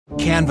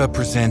Canva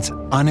presents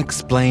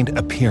Unexplained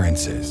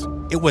Appearances.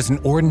 It was an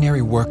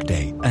ordinary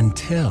workday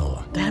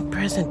until... That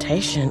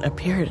presentation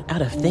appeared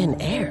out of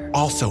thin air.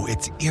 Also,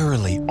 it's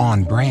eerily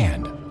on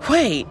brand.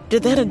 Wait,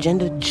 did that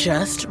agenda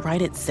just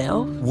write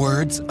itself?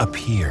 Words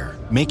appear,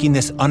 making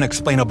this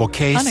unexplainable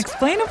case...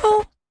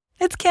 Unexplainable?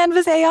 It's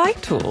Canva's AI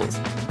tools.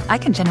 I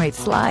can generate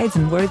slides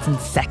and words in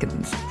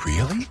seconds.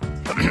 Really?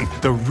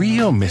 The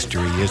real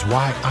mystery is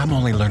why I'm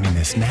only learning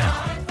this now.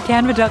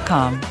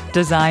 Canva.com,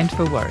 designed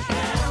for work.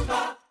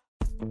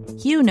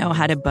 You know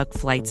how to book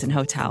flights and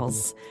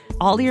hotels.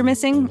 All you're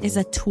missing is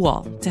a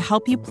tool to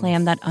help you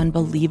plan that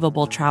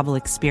unbelievable travel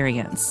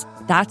experience.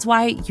 That's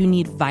why you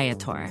need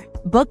Viator.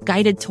 Book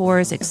guided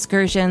tours,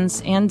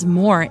 excursions, and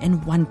more in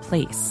one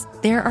place.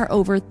 There are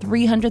over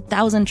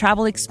 300,000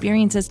 travel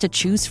experiences to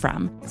choose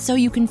from, so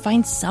you can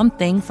find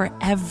something for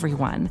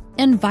everyone.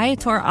 And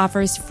Viator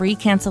offers free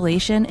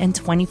cancellation and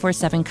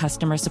 24/7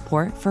 customer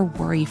support for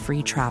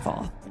worry-free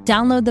travel.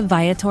 Download the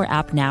Viator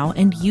app now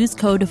and use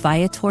code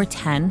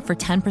Viator10 for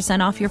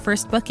 10% off your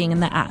first booking in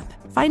the app.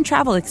 Find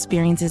travel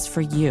experiences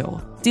for you.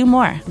 Do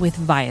more with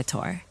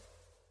Viator.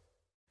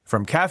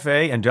 From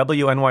Cafe and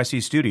WNYC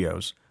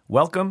Studios,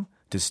 welcome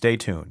to Stay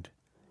Tuned.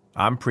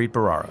 I'm Preet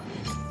Bharara.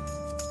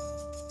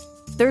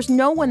 There's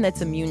no one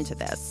that's immune to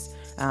this.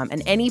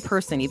 And any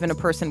person, even a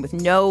person with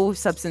no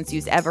substance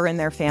use ever in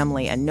their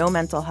family and no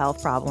mental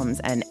health problems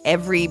and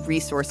every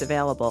resource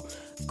available,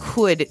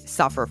 could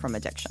suffer from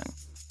addiction.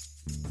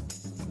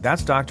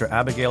 That's Dr.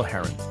 Abigail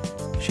Herron.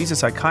 She's a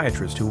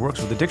psychiatrist who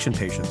works with addiction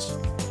patients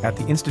at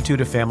the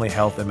Institute of Family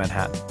Health in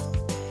Manhattan.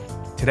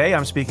 Today,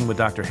 I'm speaking with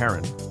Dr.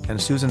 Herron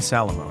and Susan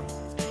Salamone,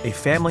 a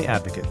family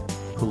advocate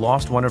who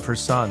lost one of her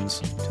sons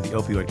to the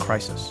opioid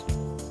crisis.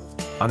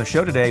 On the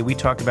show today, we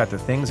talk about the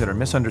things that are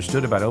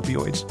misunderstood about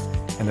opioids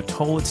and the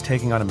toll it's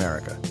taking on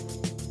America.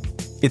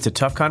 It's a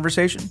tough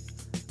conversation,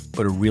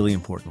 but a really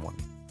important one.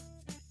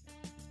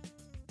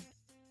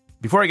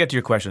 Before I get to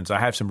your questions, I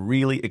have some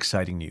really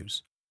exciting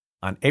news.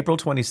 On April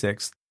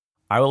 26th,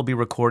 I will be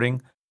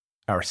recording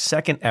our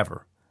second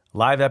ever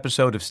live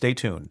episode of Stay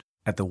Tuned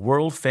at the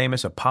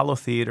world-famous Apollo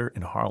Theater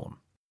in Harlem.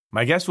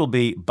 My guest will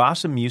be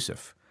Bassem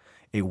Youssef,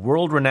 a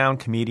world-renowned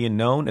comedian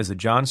known as the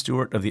Jon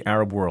Stewart of the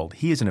Arab world.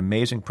 He is an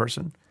amazing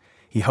person.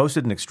 He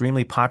hosted an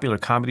extremely popular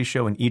comedy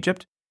show in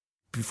Egypt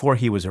before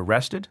he was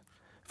arrested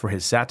for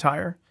his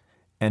satire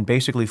and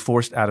basically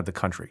forced out of the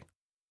country.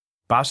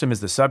 Bassem is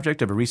the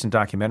subject of a recent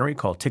documentary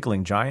called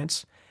Tickling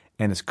Giants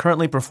and is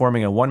currently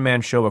performing a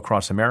one-man show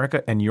across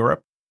America and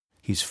Europe.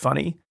 He's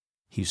funny,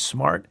 he's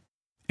smart,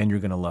 and you're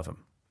going to love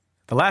him.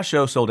 The last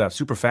show sold out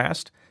super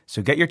fast,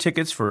 so get your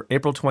tickets for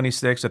April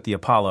 26th at the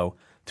Apollo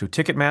through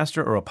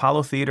Ticketmaster or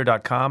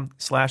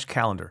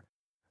apollotheater.com/calendar.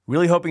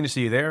 Really hoping to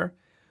see you there.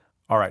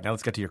 All right, now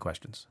let's get to your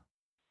questions.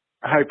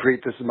 Hi,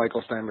 Preet. This is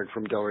Michael Steinberg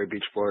from Delray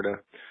Beach, Florida.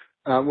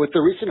 With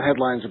the recent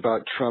headlines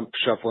about Trump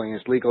shuffling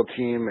his legal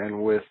team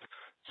and with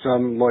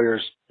some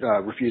lawyers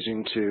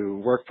refusing to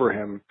work for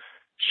him,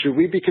 should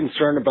we be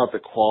concerned about the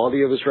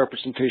quality of his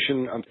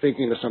representation? I'm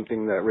thinking of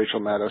something that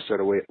Rachel Maddow said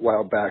a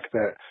while back,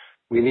 that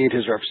we need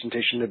his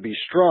representation to be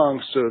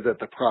strong so that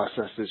the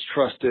process is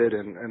trusted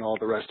and all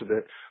the rest of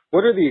it.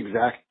 What are the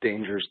exact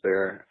dangers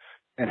there?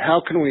 And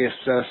how can we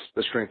assess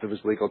the strength of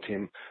his legal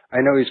team?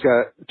 I know he's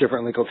got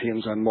different legal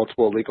teams on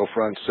multiple legal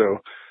fronts,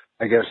 so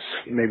I guess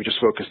maybe just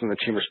focus on the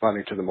team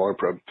responding to the Mueller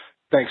probe.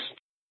 Thanks.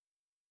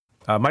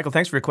 Michael,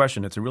 thanks for your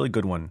question. It's a really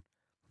good one.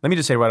 Let me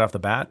just say right off the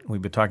bat,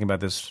 we've been talking about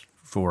this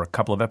for a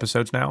couple of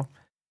episodes now.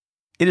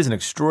 It is an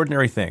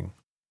extraordinary thing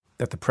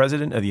that the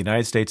President of the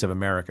United States of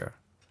America,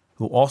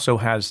 who also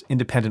has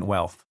independent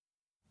wealth,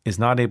 is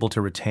not able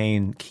to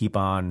retain, keep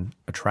on,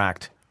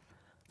 attract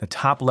the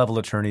top-level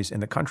attorneys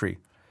in the country.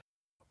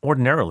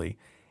 Ordinarily,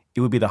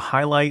 it would be the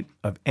highlight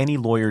of any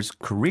lawyer's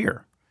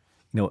career.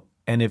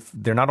 And if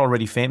they're not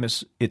already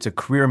famous, it's a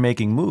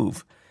career-making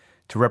move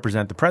to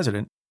represent the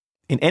president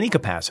in any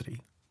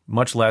capacity,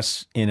 much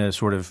less in a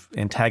sort of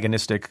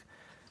antagonistic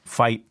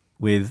fight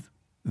with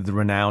the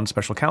renowned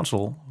special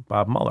counsel,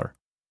 Bob Mueller.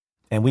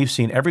 And we've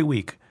seen every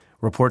week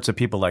reports of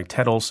people like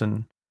Ted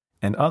Olson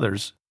and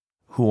others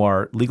who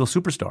are legal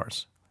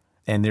superstars.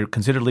 And they're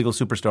considered legal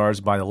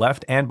superstars by the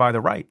left and by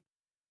the right.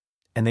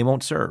 And they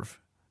won't serve.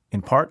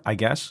 In part, I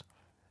guess,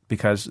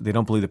 because they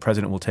don't believe the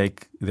president will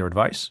take their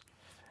advice.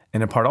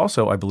 And in part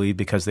also, I believe,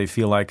 because they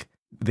feel like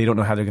they don't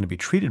know how they're going to be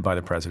treated by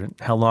the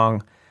president, how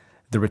long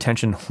the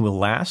retention will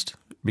last,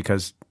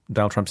 because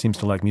Donald Trump seems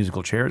to like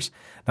musical chairs,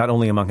 not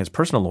only among his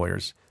personal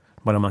lawyers,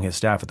 but among his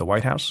staff at the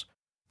White House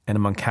and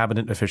among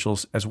cabinet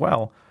officials as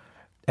well.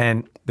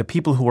 And the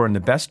people who are in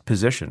the best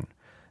position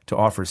to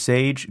offer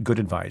sage, good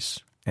advice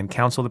and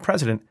counsel the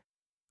president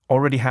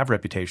already have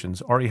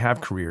reputations, already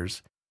have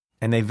careers,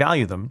 and they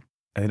value them,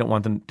 and they don't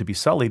want them to be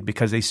sullied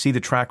because they see the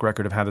track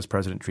record of how this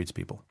president treats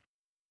people.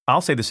 I'll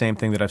say the same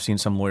thing that I've seen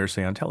some lawyers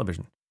say on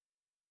television.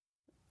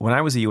 When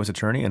I was a U.S.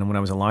 attorney and when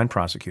I was a line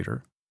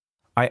prosecutor,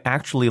 I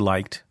actually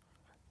liked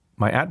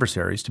my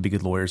adversaries to be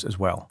good lawyers as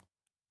well.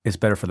 It's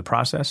better for the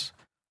process.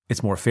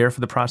 It's more fair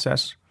for the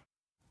process.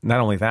 Not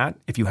only that,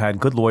 if you had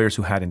good lawyers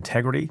who had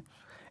integrity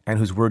and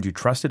whose word you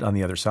trusted on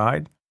the other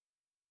side.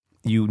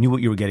 You knew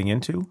what you were getting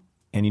into,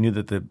 and you knew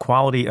that the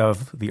quality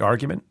of the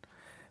argument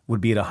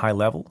would be at a high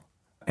level,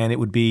 and it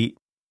would be,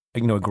 a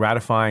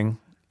gratifying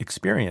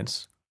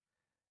experience.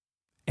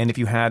 And if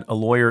you had a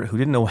lawyer who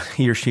didn't know what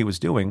he or she was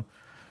doing,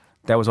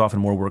 that was often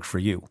more work for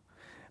you.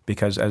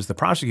 Because as the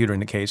prosecutor in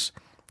the case,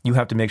 you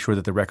have to make sure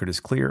that the record is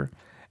clear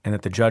and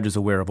that the judge is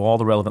aware of all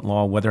the relevant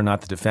law, whether or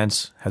not the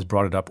defense has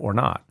brought it up or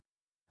not.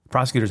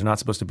 Prosecutors are not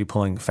supposed to be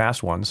pulling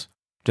fast ones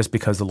just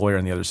because the lawyer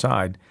on the other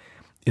side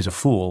is a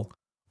fool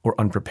or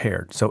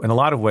unprepared. So in a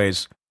lot of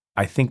ways,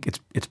 I think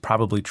it's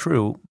probably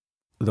true,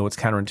 though it's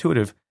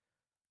counterintuitive,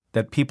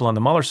 that people on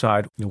the Mueller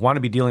side want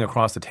to be dealing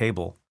across the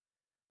table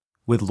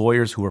with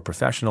lawyers who are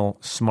professional,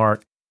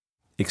 smart,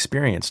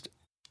 experienced,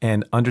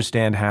 and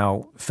understand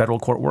how federal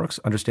court works,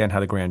 understand how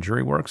the grand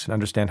jury works, and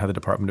understand how the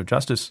Department of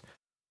Justice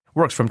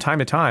works. From time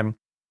to time,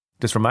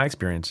 just from my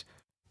experience,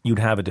 you'd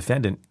have a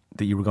defendant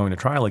that you were going to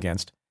trial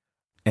against,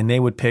 and they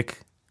would pick,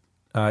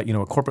 a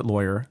corporate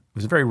lawyer. It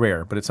was very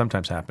rare, but it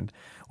sometimes happened,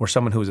 or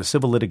someone who was a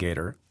civil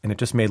litigator, and it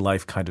just made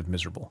life kind of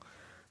miserable.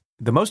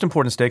 The most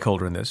important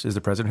stakeholder in this is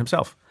the president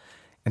himself.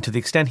 And to the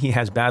extent he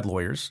has bad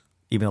lawyers,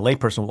 even a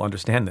layperson will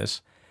understand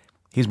this,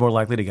 he's more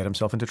likely to get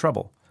himself into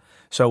trouble.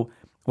 So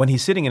when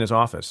he's sitting in his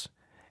office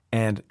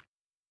and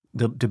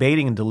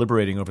debating and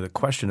deliberating over the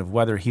question of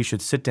whether he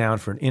should sit down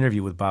for an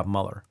interview with Bob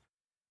Mueller,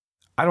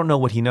 I don't know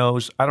what he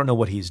knows. I don't know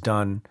what he's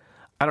done.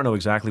 I don't know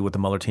exactly what the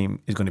Mueller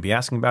team is going to be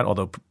asking about,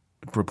 although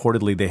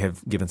reportedly they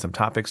have given some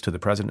topics to the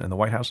president and the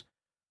White House.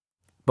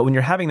 But when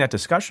you're having that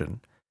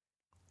discussion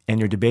and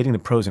you're debating the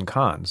pros and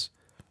cons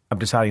of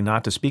deciding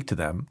not to speak to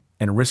them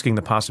and risking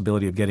the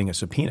possibility of getting a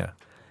subpoena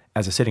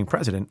as a sitting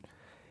president,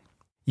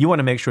 you want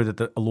to make sure that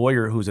the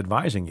lawyer who's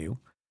advising you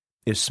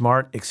is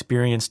smart,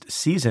 experienced,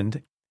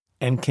 seasoned,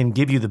 and can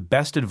give you the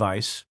best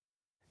advice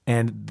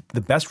and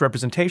the best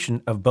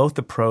representation of both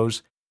the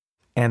pros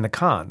and the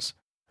cons.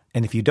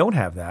 And if you don't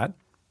have that,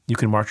 you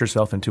can march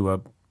yourself into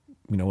a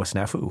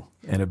snafu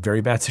and a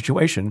very bad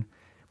situation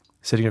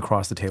sitting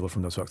across the table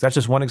from those folks. That's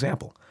just one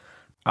example.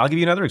 I'll give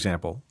you another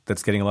example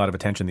that's getting a lot of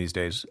attention these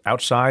days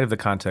outside of the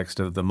context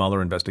of the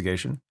Mueller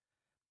investigation,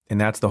 and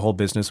that's the whole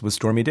business with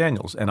Stormy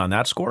Daniels. And on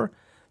that score,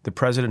 the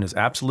president is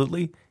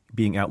absolutely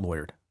being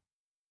outlawyered.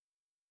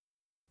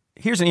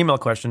 Here's an email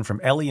question from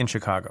Ellie in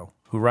Chicago,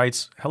 who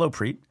writes, "Hello,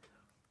 Preet.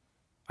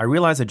 I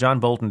realize that John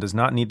Bolton does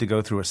not need to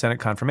go through a Senate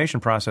confirmation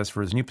process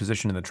for his new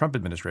position in the Trump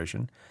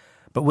administration,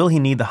 but will he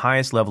need the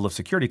highest level of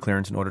security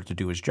clearance in order to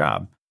do his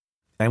job?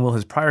 And will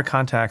his prior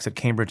contacts at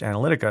Cambridge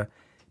Analytica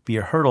be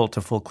a hurdle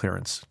to full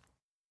clearance?"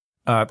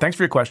 Thanks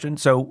for your question.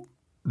 So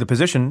the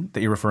position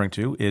that you're referring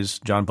to is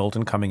John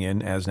Bolton coming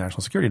in as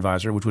National Security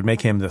Advisor, which would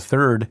make him the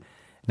third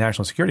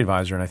National Security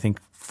Advisor in, I think,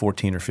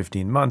 14 or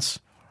 15 months,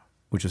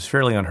 which is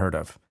fairly unheard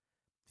of.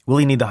 Will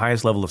he need the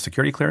highest level of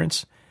security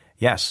clearance?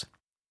 Yes.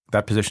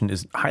 That position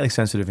is highly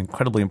sensitive,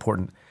 incredibly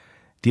important,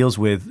 deals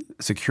with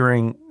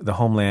securing the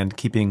homeland,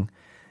 keeping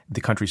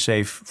the country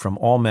safe from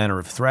all manner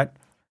of threat.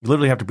 You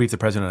literally have to brief the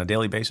president on a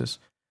daily basis.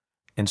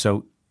 And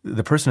so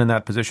the person in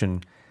that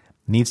position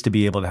needs to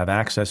be able to have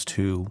access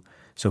to,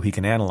 so he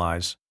can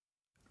analyze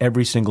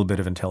every single bit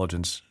of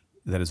intelligence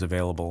that is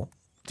available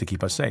to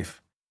keep us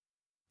safe.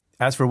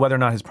 As for whether or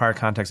not his prior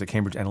contacts at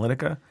Cambridge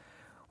Analytica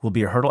will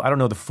be a hurdle, I don't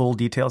know the full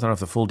details. I don't know if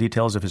the full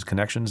details of his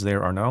connections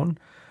there are known.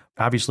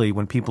 Obviously,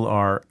 when people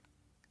are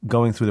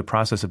going through the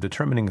process of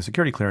determining the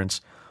security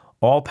clearance,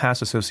 all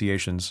past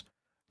associations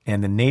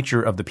and the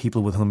nature of the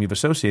people with whom you've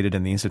associated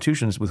and the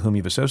institutions with whom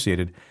you've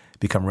associated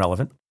become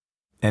relevant.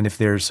 And if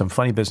there's some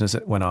funny business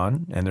that went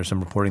on, and there's some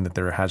reporting that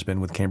there has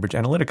been with Cambridge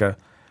Analytica,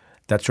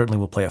 that certainly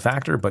will play a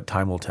factor, but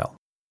time will tell.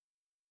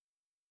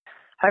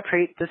 Hi,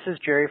 Preet. This is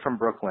Jerry from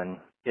Brooklyn.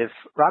 If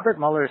Robert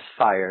Mueller is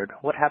fired,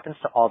 what happens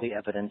to all the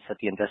evidence that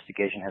the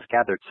investigation has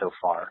gathered so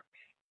far?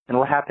 And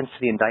what happens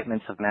to the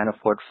indictments of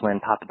Manafort, Flynn,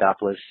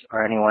 Papadopoulos,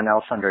 or anyone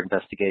else under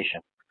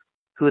investigation?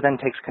 Who then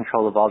takes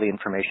control of all the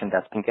information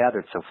that's been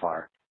gathered so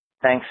far?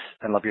 Thanks,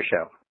 and love your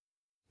show.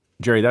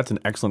 Jerry, that's an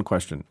excellent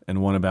question,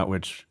 and one about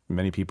which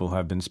many people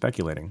have been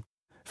speculating.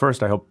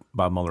 First, I hope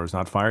Bob Mueller is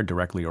not fired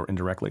directly or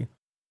indirectly.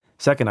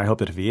 Second, I hope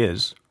that if he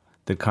is,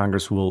 that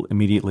Congress will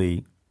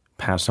immediately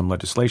pass some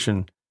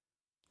legislation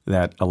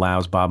that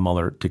allows Bob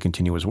Mueller to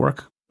continue his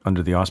work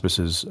under the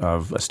auspices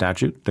of a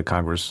statute that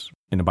Congress,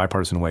 in a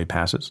bipartisan way,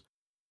 passes.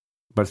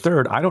 But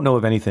third, I don't know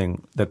of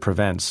anything that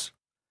prevents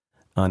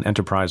an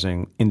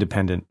enterprising,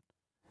 independent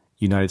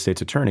United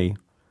States attorney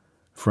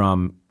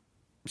from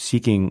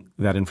seeking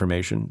that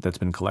information that's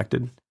been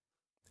collected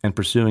and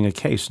pursuing a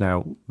case.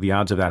 Now, the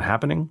odds of that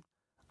happening,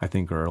 I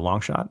think, are a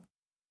long shot.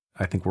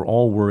 I think we're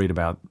all worried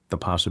about the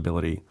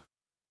possibility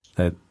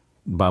that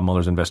Bob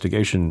Mueller's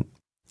investigation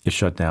is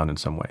shut down in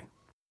some way.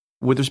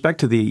 With respect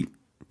to the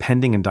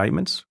pending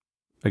indictments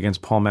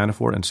against Paul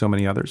Manafort and so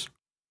many others,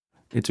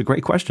 it's a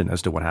great question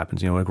as to what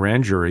happens. A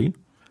grand jury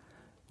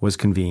was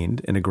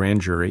convened, and a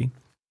grand jury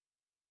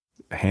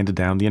handed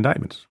down the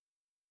indictments.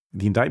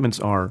 The indictments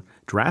are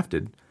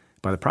drafted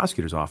by the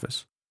prosecutor's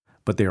office,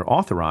 but they are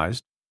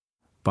authorized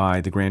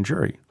by the grand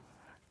jury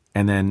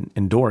and then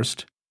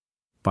endorsed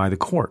by the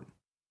court,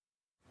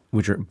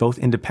 which are both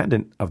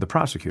independent of the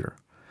prosecutor.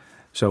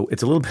 So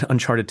it's a little bit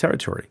uncharted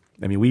territory.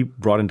 I mean, we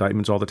brought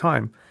indictments all the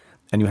time,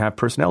 and you have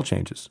personnel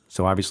changes.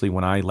 So obviously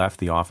when I left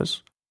the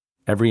office,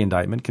 every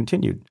indictment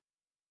continued.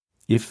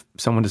 If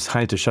someone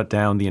decided to shut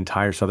down the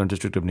entire Southern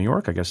District of New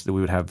York, I guess that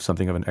we would have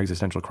something of an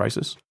existential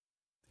crisis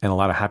and a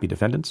lot of happy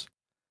defendants.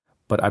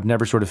 But I've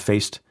never sort of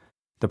faced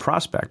the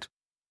prospect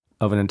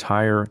of an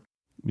entire,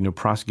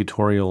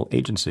 prosecutorial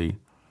agency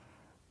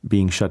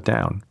being shut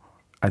down.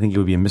 I think it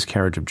would be a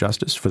miscarriage of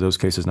justice for those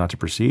cases not to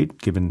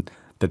proceed, given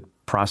that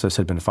process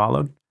had been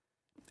followed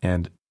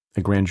and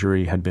a grand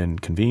jury had been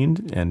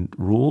convened and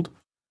ruled,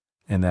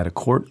 and that a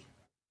court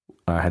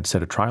had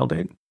set a trial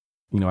date.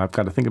 I've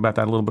got to think about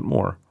that a little bit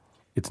more.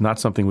 It's not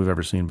something we've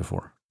ever seen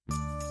before.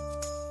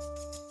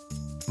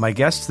 My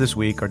guests this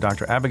week are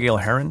Dr. Abigail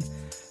Herron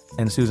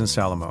and Susan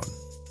Salamone.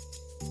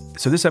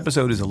 So this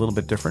episode is a little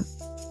bit different.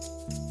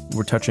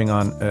 We're touching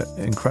on an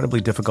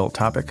incredibly difficult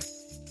topic,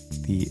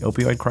 the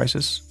opioid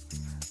crisis,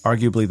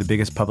 arguably the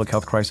biggest public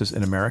health crisis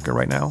in America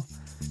right now.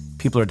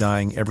 People are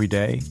dying every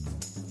day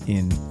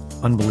in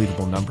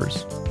unbelievable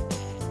numbers.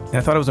 And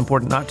I thought it was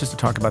important not just to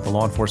talk about the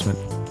law enforcement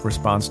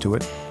response to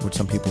it, which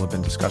some people have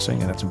been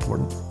discussing, and that's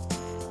important,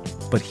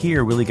 but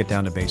here really get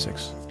down to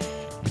basics.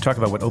 We talk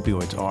about what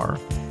opioids are.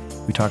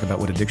 We talk about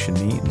what addiction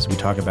means. We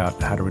talk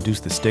about how to reduce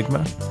the stigma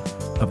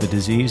of the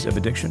disease of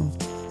addiction.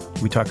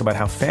 We talk about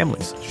how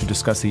families should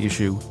discuss the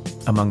issue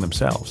among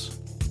themselves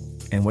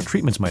and what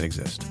treatments might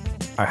exist.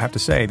 I have to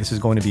say, this is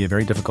going to be a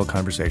very difficult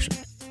conversation,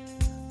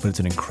 but it's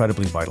an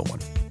incredibly vital one.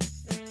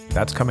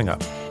 That's coming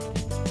up.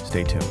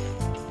 Stay tuned.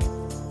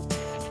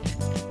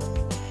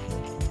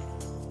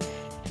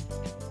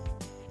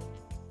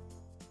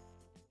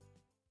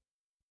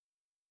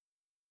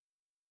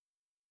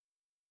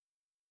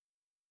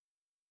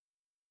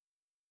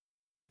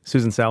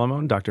 Susan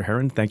Salamone, Dr.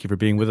 Herron, thank you for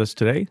being with us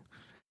today.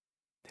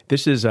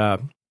 This is, a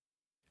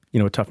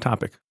tough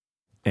topic,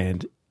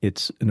 and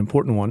it's an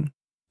important one,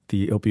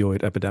 the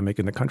opioid epidemic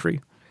in the country.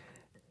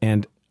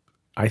 And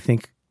I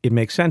think it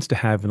makes sense to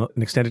have an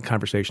extended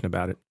conversation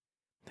about it,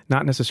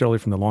 not necessarily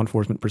from the law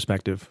enforcement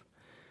perspective,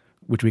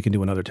 which we can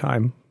do another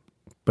time,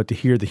 but to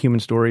hear the human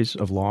stories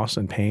of loss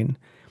and pain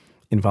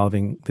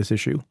involving this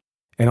issue,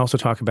 and also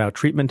talk about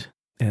treatment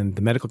and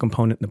the medical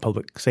component and the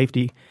public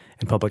safety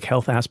and public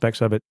health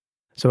aspects of it.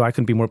 So I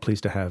couldn't be more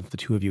pleased to have the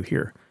two of you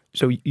here.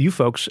 So you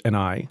folks and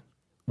I,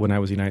 when I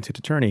was United States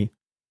Attorney,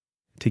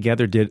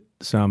 together did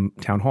some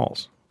town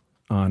halls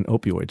on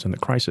opioids and the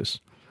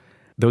crisis.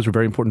 Those were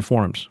very important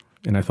forums.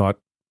 And I thought,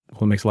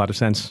 well, it makes a lot of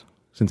sense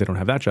since I don't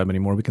have that job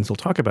anymore. We can still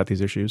talk about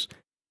these issues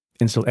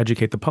and still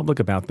educate the public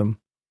about them,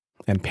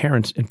 and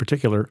parents in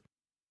particular,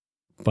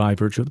 by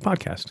virtue of the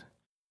podcast.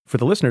 For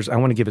the listeners, I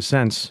want to give a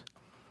sense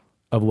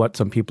of what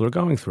some people are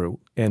going through.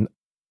 And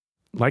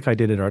like I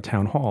did at our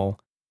town hall,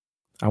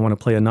 I want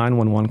to play a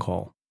 911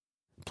 call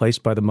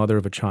placed by the mother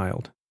of a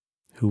child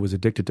who was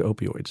addicted to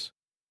opioids.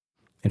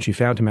 And she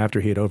found him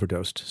after he had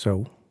overdosed.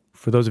 So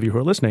for those of you who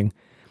are listening,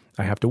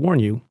 I have to warn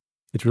you,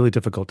 it's really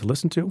difficult to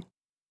listen to.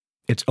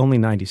 It's only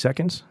 90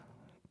 seconds.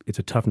 It's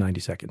a tough 90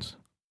 seconds.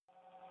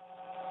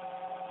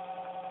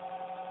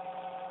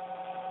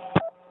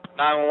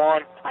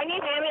 911. I need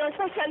an ambulance.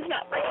 My son's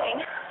not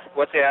breathing.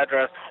 What's the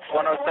address?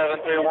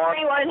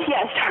 10731?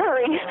 Yes,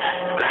 hurry.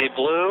 Is he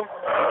blue?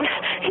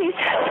 He's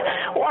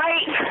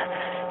white.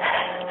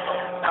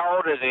 How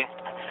old is he?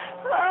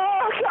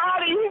 Oh,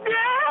 God, he's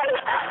dead.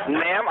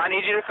 Ma'am, I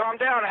need you to calm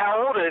down.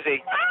 How old is he?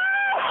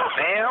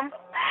 Ma'am?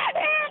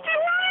 He's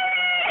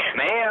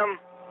 20. Ma'am,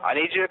 I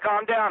need you to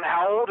calm down.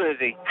 How old is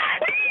he? He's 20.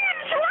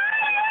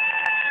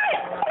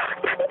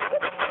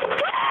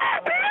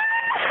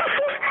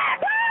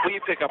 Will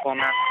you pick up on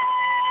that?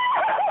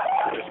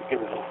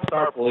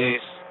 Star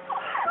Police.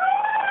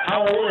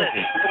 How old is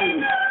he?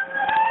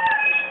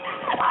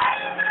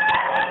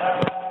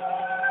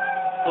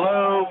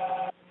 Hello?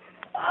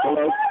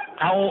 Hello?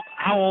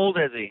 How old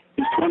is he?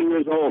 He's 20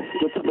 years old.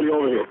 Get somebody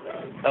over here.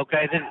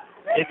 Okay,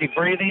 is he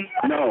breathing?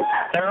 No.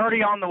 They're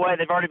already on the way.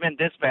 They've already been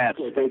dispatched.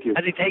 Okay, thank you.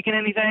 Has he taken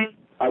anything?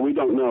 We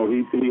don't know. He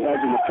has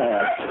in the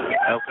past.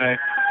 Okay.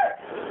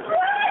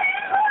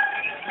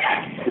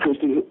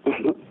 Christy, you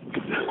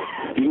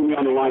can be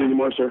on the line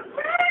anymore, sir?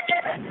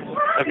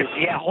 Okay,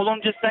 yeah, hold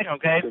on just a second,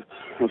 okay?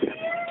 Okay.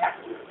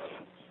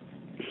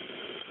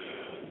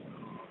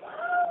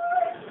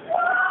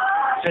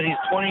 Said he's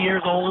 20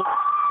 years old?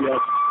 Yes.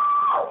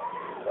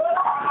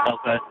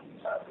 Okay.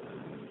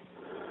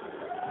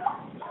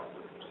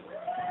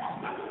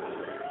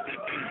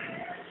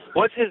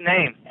 What's his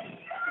name?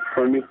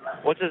 Pardon me?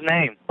 What's his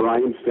name?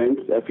 Brian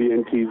Fentz,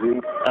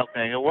 F-E-N-T-Z.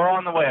 Okay, we're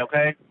on the way,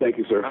 okay? Thank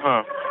you, sir.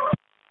 Uh-huh.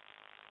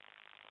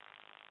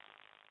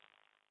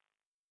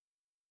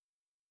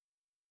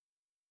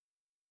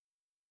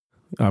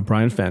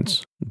 Brian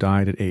Fentz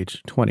died at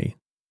age 20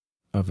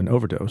 of an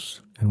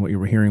overdose. And what you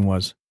were hearing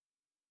was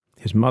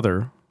his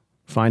mother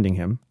finding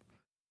him.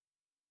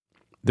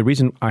 The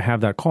reason I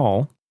have that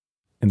call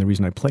and the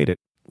reason I played it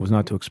was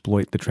not to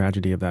exploit the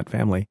tragedy of that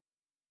family,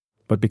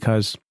 but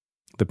because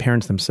the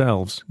parents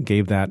themselves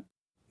gave that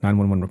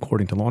 911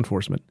 recording to law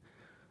enforcement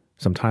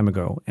some time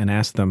ago and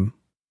asked them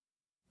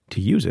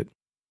to use it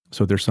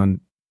so their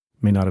son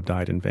may not have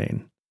died in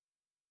vain.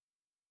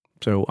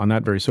 So on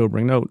that very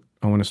sobering note,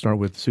 I want to start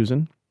with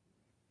Susan.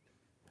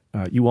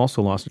 You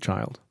also lost a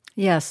child.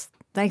 Yes.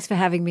 Thanks for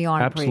having me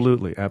on.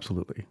 Absolutely,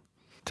 absolutely.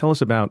 Tell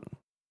us about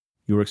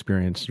your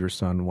experience, your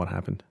son, what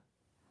happened.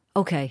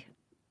 Okay.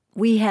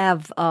 We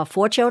have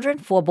 4 children,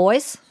 4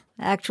 boys.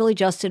 Actually,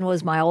 Justin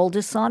was my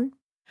oldest son.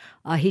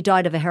 He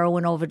died of a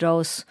heroin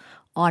overdose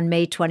on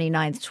May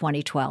 29th,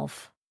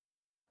 2012.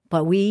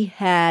 But we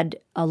had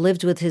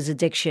lived with his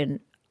addiction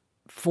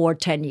for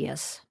 10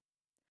 years.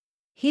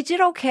 He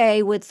did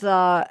okay with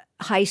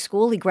high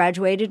school. He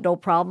graduated, no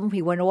problem.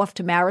 He went off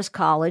to Marist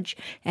College,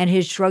 and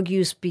his drug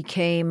use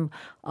became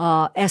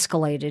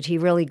escalated. He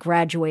really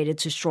graduated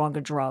to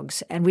stronger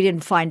drugs, and we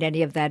didn't find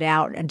any of that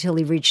out until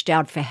he reached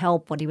out for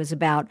help when he was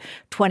about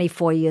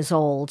 24 years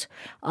old.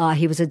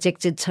 He was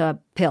addicted to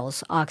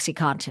pills,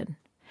 OxyContin.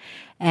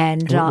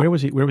 And where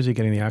was he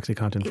getting the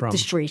OxyContin from? The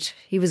street.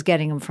 He was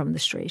getting them from the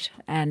street,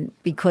 and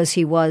because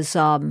he was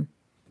a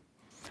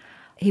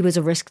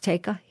risk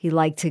taker. He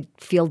liked to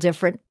feel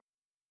different,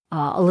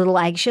 a little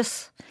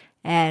anxious.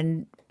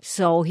 And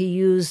so he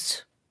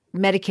used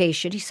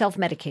medication. He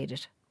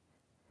self-medicated.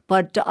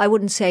 But I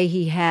wouldn't say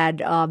he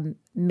had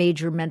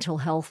major mental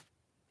health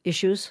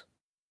issues.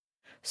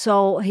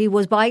 So he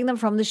was buying them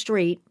from the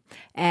street,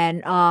 and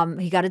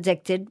he got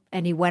addicted,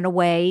 and he went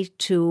away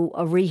to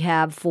a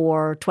rehab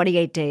for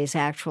 28 days,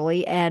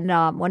 actually.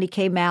 And when he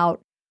came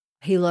out,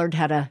 he learned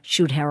how to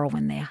shoot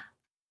heroin there.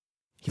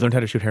 He learned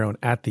how to shoot heroin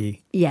at the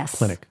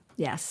clinic.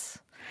 Yes.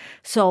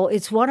 So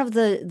it's one of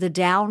the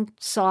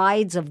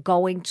downsides of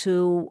going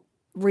to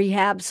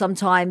rehab.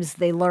 Sometimes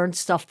they learn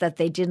stuff that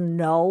they didn't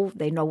know.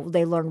 They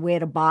learn where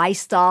to buy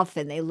stuff,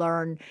 and they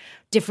learn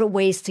different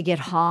ways to get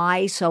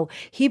high. So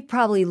he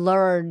probably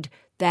learned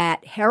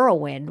that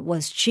heroin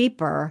was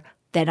cheaper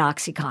than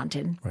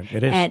OxyContin. Right,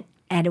 it is.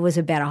 And it was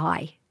a better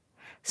high.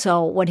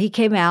 So when he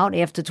came out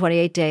after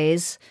 28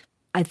 days,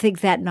 I think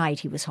that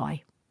night he was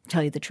high, to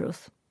tell you the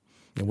truth.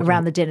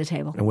 Around the dinner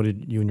table. And what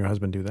did you and your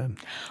husband do then?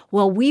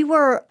 Well,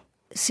 the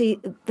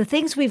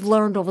things we've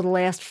learned over the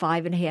last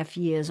 5.5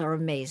 years are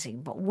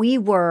amazing, but we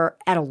were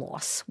at a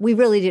loss. We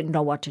really didn't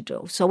know what to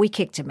do. So we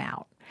kicked him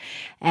out.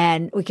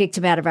 And we kicked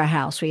him out of our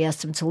house. We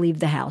asked him to leave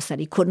the house, that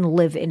he couldn't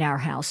live in our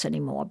house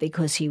anymore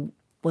because he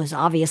was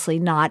obviously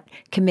not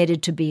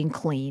committed to being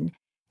clean.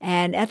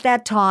 And at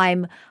that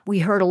time, we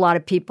heard a lot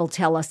of people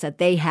tell us that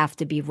they have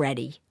to be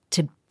ready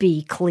to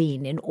be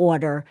clean in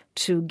order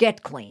to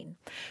get clean.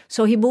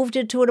 So he moved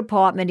into an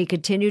apartment, he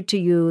continued to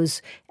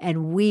use,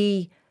 and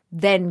we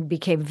then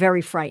became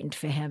very frightened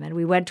for him. And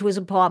we went to his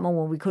apartment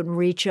when we couldn't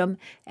reach him,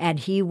 and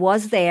he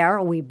was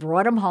there. We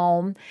brought him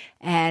home,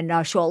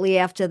 and shortly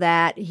after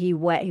that, he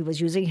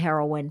was using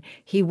heroin.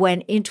 He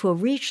went into a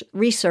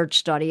research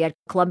study at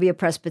Columbia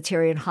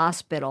Presbyterian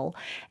Hospital,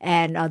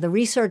 and the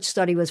research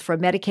study was for a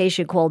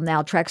medication called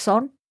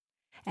naltrexone.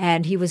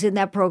 And he was in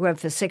that program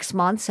for 6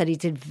 months, and he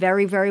did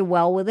very, very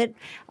well with it.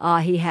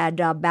 He had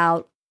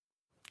about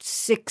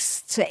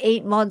 6 to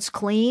 8 months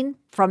clean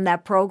from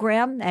that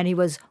program, and he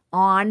was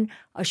on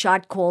a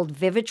shot called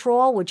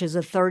Vivitrol, which is a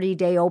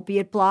 30-day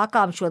opiate blocker.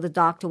 I'm sure the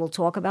doctor will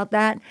talk about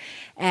that.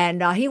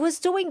 And he was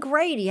doing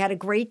great. He had a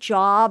great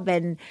job,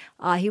 and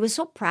he was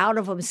so proud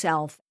of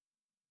himself.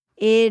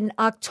 In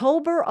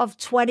October of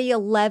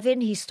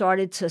 2011, he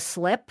started to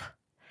slip,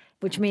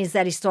 which means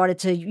that he started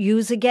to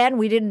use again.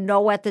 We didn't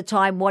know at the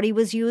time what he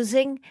was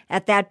using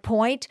at that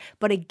point.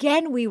 But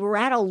again, we were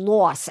at a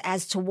loss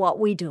as to what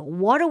we do.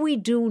 What do we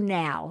do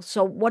now?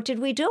 So what did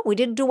we do? We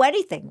didn't do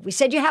anything. We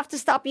said, you have to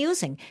stop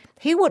using.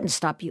 He wouldn't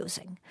stop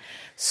using.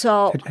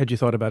 So Had you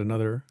thought about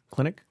another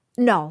clinic?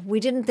 No, we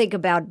didn't think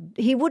about,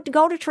 he wouldn't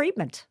go to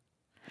treatment.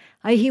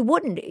 He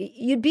wouldn't.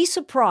 You'd be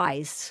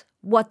surprised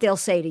what they'll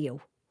say to you.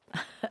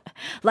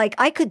 Like,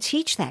 I could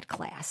teach that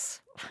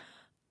class.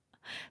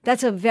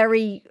 That's a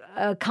very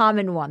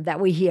common one that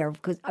we hear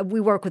because we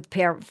work with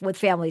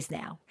families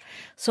now.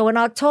 So in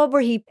October,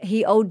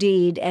 he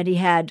OD'd, and he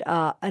had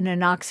an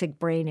anoxic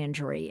brain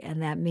injury,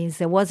 and that means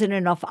there wasn't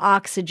enough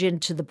oxygen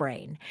to the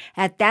brain.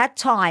 At that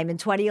time, in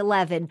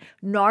 2011,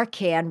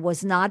 Narcan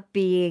was not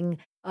being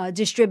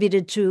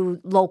distributed to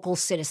local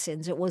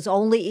citizens. It was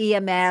only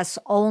EMS,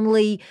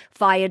 only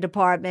fire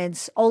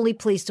departments, only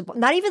police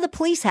departments. Not even the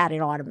police had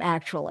it on them,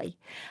 actually.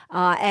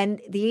 And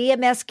the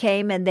EMS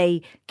came and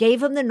they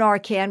gave him the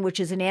Narcan, which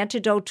is an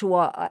antidote to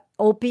an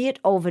opiate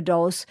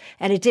overdose,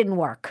 and it didn't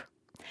work.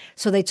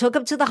 So they took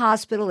him to the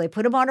hospital. They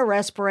put him on a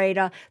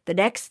respirator. The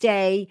next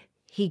day,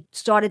 he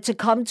started to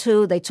come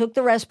to. They took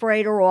the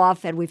respirator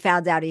off, and we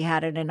found out he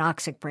had an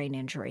anoxic brain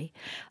injury,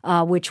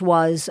 which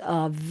was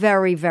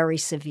very, very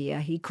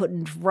severe. He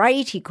couldn't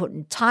write, he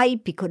couldn't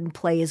type, he couldn't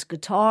play his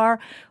guitar,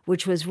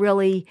 which was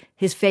really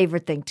his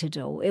favorite thing to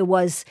do. It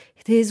was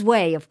his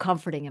way of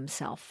comforting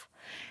himself.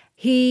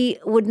 He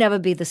would never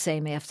be the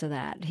same after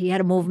that. He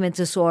had a movement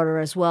disorder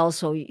as well,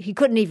 so he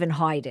couldn't even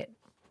hide it.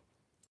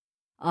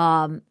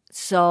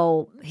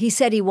 So he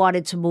said he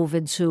wanted to move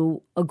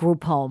into a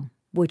group home.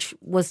 which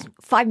was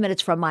 5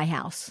 minutes from my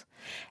house.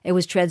 It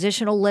was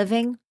transitional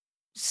living.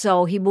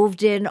 So he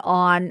moved in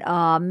on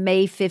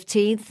May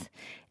 15th,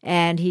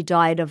 and he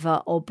died of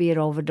an opiate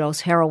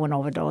overdose, heroin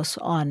overdose,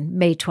 on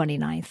May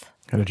 29th.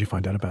 How did you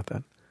find out about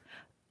that?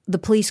 The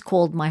police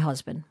called my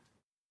husband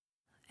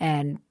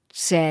and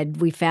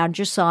said, we found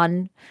your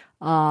son.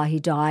 He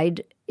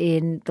died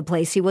in the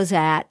place he was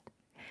at.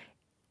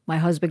 My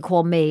husband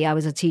called me. I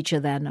was a teacher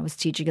then. I was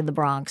teaching in the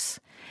Bronx.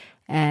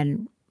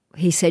 And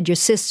he said, your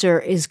sister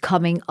is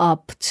coming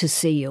up to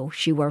see you.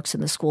 She works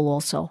in the school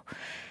also.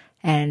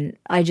 And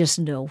I just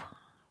knew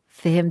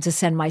for him to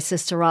send my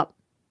sister up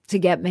to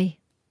get me.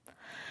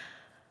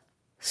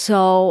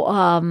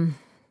 So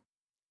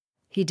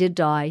he did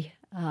die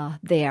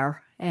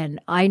there.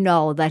 And I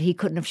know that he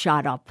couldn't have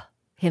shot up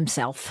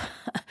himself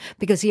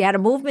because he had a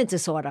movement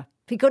disorder.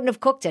 He couldn't have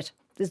cooked it.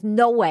 There's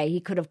no way he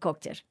could have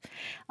cooked it.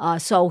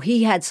 So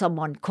he had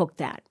someone cook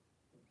that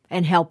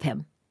and help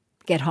him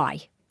get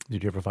high.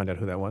 Did you ever find out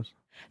who that was?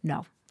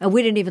 No. And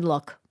we didn't even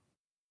look.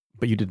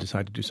 But you did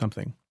decide to do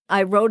something.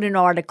 I wrote an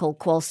article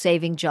called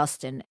Saving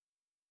Justin.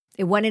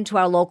 It went into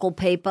our local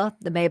paper,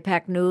 the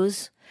Mahopac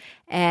News,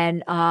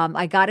 and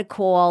I got a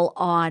call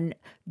on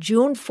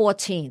June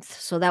 14th.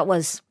 So that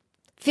was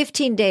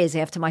 15 days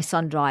after my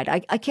son died.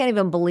 I can't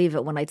even believe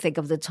it when I think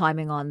of the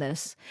timing on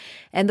this.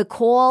 And the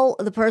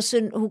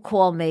person who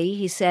called me,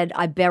 he said,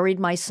 I buried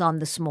my son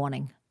this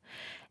morning.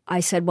 I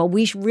said, well,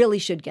 we really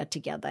should get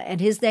together. And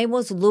his name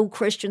was Lou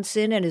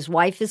Christensen, and his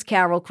wife is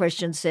Carol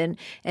Christensen.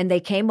 And they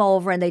came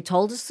over and they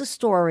told us the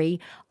story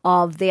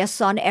of their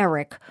son,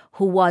 Eric,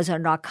 who was a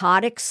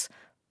narcotics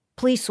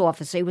police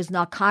officer. He was a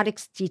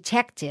narcotics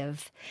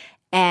detective.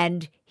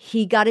 And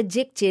he got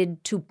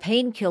addicted to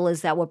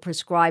painkillers that were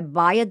prescribed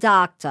by a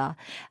doctor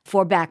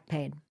for back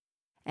pain.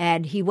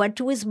 And he went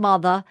to his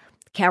mother.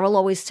 Carol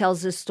always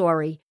tells this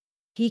story.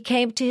 He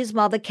came to his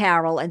mother,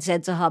 Carol, and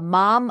said to her,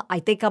 Mom, I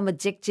think I'm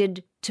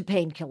addicted to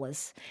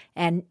painkillers.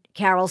 And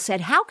Carol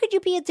said, how could you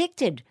be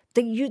addicted?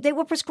 They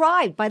were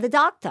prescribed by the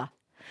doctor.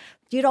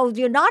 You know,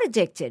 you're not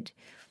addicted.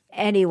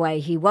 Anyway,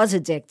 he was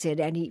addicted,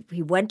 and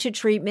he went to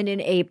treatment in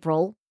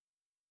April,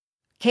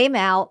 came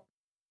out,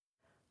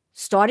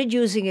 started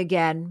using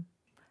again,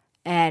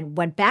 and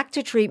went back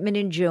to treatment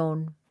in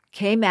June,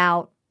 came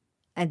out,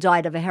 and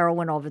died of a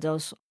heroin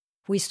overdose.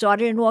 We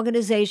started an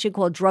organization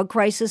called Drug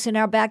Crisis in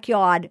Our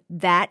Backyard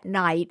that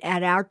night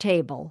at our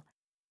table.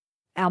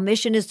 Our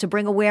mission is to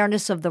bring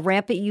awareness of the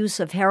rampant use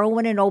of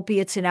heroin and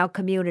opiates in our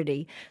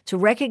community, to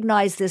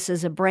recognize this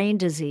as a brain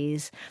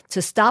disease, to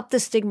stop the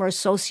stigma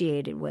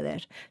associated with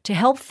it, to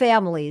help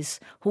families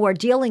who are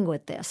dealing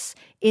with this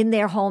in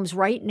their homes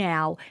right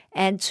now,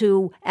 and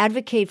to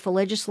advocate for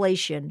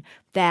legislation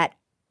that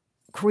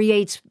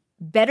creates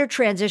better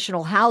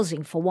transitional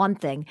housing, for one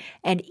thing,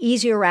 and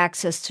easier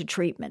access to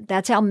treatment.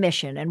 That's our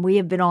mission, and we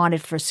have been on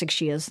it for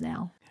 6 years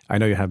now. I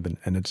know you have been,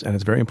 and it's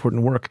very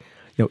important work.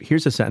 You know,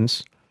 here's a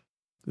sentence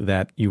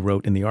that you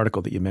wrote in the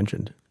article that you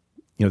mentioned.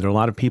 You know, there are a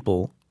lot of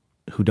people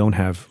who don't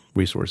have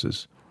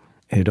resources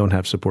and who don't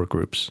have support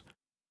groups,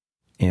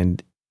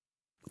 and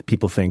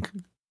people think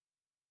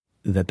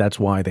that that's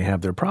why they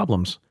have their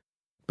problems.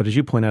 But as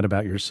you point out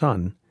about your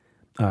son,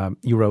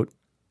 you wrote,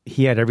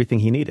 he had everything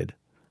he needed: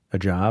 a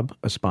job,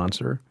 a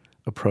sponsor,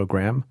 a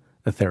program,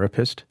 a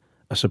therapist,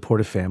 a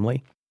supportive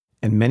family,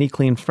 and many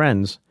clean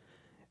friends,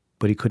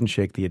 but he couldn't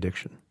shake the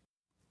addiction.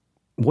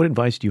 What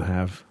advice do you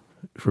have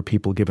for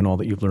people, given all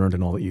that you've learned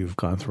and all that you've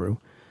gone through,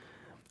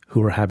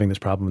 who are having this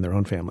problem in their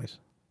own families?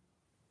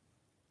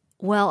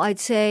 Well, I'd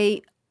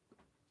say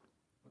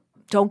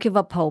don't give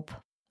up hope.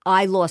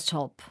 I lost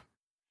hope.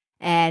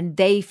 And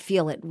they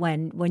feel it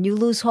when you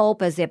lose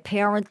hope as their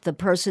parent, the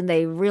person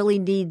they really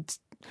need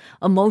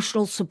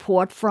emotional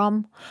support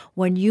from.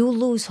 When you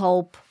lose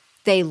hope,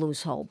 they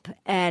lose hope.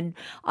 And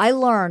I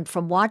learned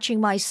from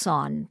watching my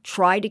son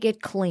try to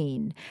get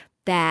clean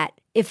that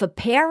if a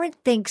parent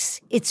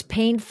thinks it's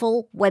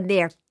painful when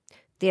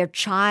their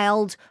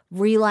child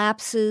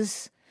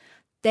relapses,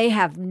 they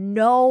have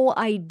no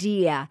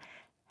idea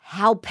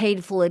how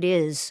painful it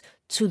is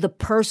to the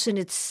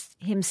person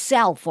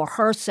himself or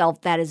herself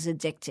that is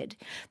addicted.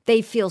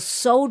 They feel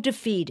so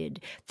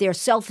defeated. Their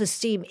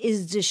self-esteem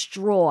is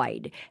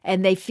destroyed,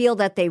 and they feel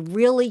that they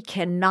really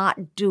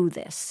cannot do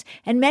this.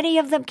 And many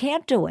of them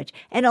can't do it.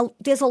 And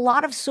there's a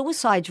lot of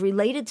suicides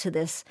related to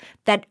this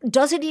that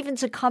doesn't even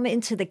come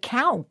into the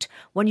count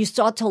when you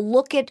start to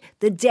look at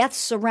the deaths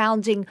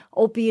surrounding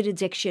opiate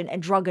addiction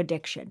and drug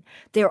addiction.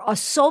 There are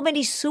so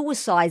many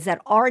suicides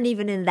that aren't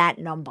even in that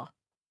number.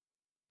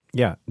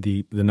 Yeah,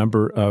 the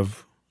number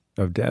of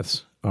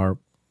deaths are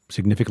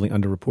significantly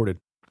underreported,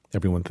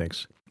 everyone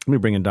thinks. Let me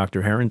bring in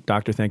Dr. Herron.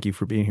 Doctor, thank you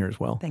for being here as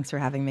well. Thanks for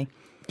having me.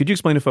 Could you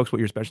explain to folks what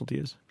your specialty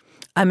is?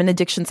 I'm an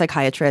addiction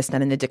psychiatrist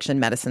and an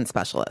addiction medicine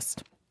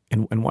specialist.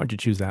 And why did you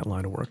choose that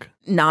line of work?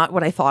 Not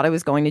what I thought I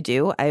was going to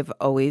do. I've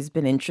always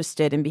been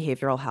interested in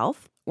behavioral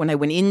health. When I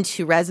went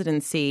into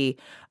residency,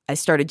 I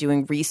started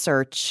doing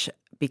research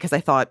because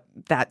I thought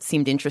that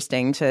seemed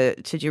interesting to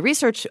do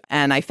research,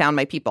 and I found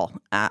my people.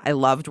 I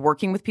loved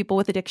working with people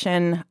with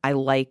addiction. I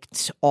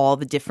liked all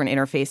the different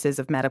interfaces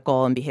of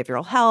medical and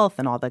behavioral health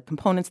and all the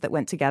components that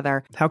went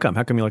together. How come?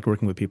 How come you like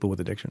working with people with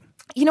addiction?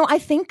 I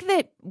think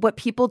that what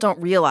people don't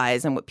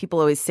realize and what people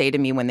always say to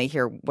me when they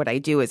hear what I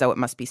do is, oh, it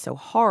must be so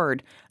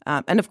hard.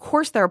 And of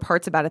course, there are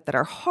parts about it that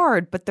are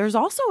hard, but there's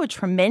also a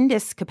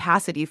tremendous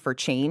capacity for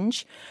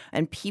change,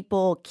 and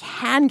people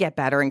can get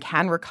better and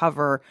can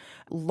recover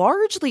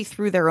largely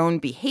through their own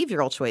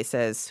behavioral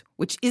choices,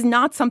 which is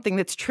not something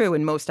that's true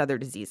in most other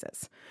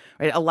diseases.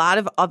 Right? A lot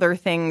of other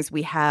things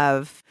we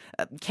have,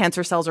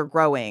 cancer cells are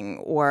growing,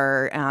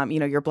 or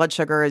your blood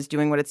sugar is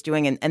doing what it's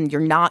doing, and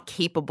you're not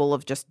capable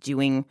of just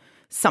doing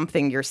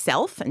something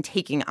yourself and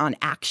taking on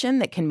action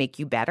that can make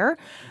you better.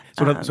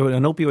 So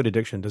an opioid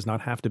addiction does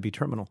not have to be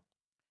terminal.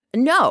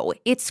 No,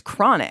 it's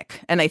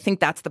chronic. And I think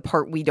that's the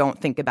part we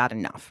don't think about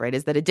enough, right?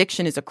 Is that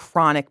addiction is a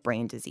chronic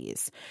brain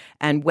disease.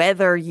 And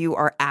whether you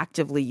are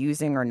actively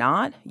using or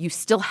not, you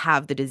still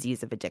have the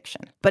disease of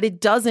addiction. But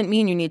it doesn't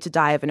mean you need to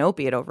die of an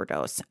opiate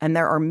overdose. And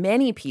there are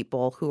many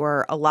people who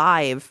are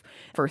alive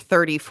for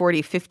 30,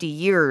 40, 50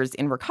 years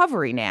in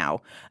recovery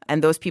now.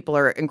 And those people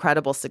are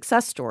incredible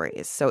success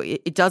stories. So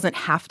it doesn't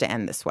have to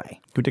end this way.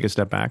 Can we take a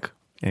step back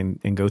and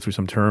go through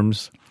some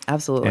terms?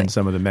 Absolutely. And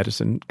some of the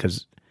medicine?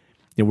 Because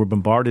we're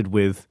bombarded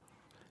with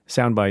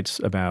sound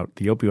bites about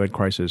the opioid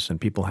crisis, and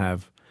people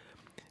have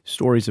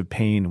stories of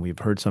pain, and we've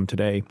heard some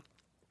today.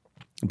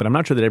 But I'm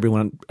not sure that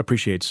everyone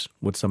appreciates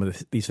what some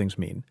of these things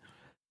mean.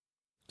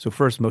 So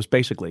first, most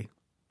basically,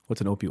 what's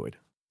an opioid?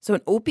 So an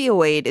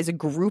opioid is a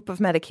group of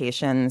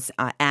medications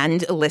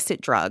and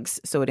illicit drugs.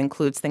 So it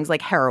includes things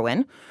like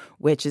heroin,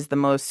 which is the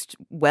most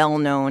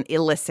well-known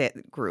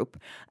illicit group,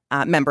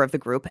 member of the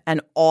group, and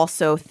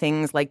also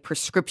things like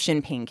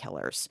prescription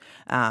painkillers.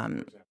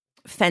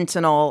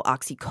 Fentanyl,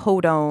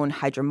 oxycodone,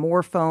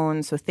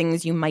 hydromorphone, so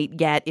things you might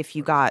get if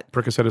you got...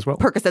 Percocet as well?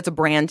 Percocet's a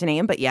brand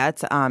name, but yeah,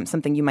 it's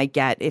something you might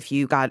get if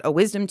you got a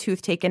wisdom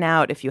tooth taken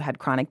out, if you had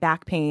chronic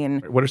back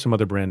pain. What are some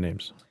other brand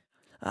names?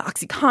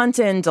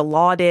 OxyContin,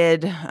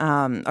 Dilaudid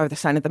are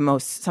some of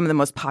the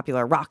most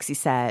popular.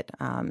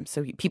 Roxyset.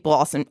 So people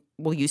also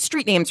will use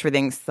street names for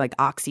things like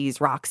Oxys,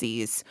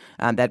 Roxys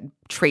that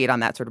trade on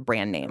that sort of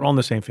brand name. They're all in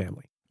the same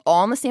family.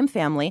 All in the same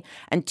family,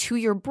 and to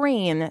your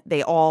brain,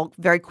 they all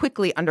very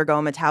quickly undergo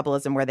a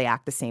metabolism where they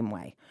act the same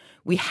way.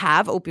 We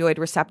have opioid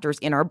receptors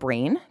in our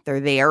brain.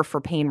 They're there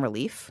for pain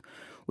relief.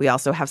 We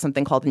also have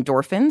something called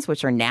endorphins,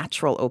 which are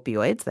natural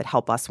opioids that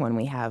help us when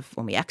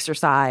we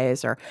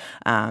exercise, or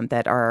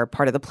that are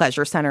part of the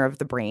pleasure center of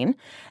the brain.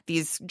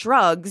 These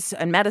drugs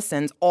and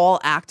medicines all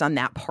act on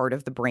that part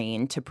of the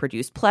brain to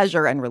produce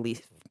pleasure and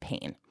relieve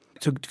pain.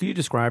 So can you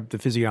describe the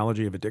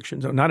physiology of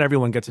addiction? So not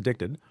everyone gets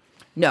addicted.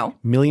 No.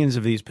 Millions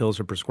of these pills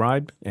are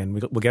prescribed, and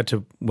we'll get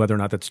to whether or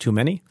not that's too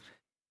many.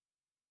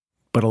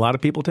 But a lot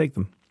of people take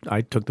them. I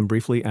took them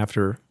briefly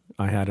after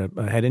I had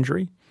a head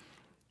injury.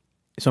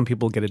 Some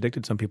people get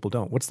addicted, some people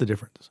don't. What's the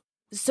difference?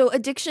 So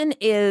addiction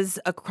is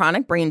a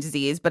chronic brain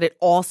disease, but it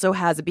also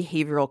has a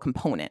behavioral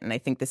component. And I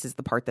think this is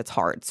the part that's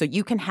hard. So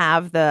you can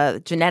have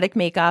the genetic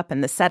makeup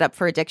and the setup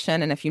for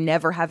addiction. And if you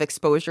never have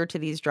exposure to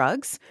these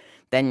drugs,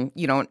 then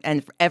you don't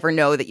ever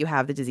know that you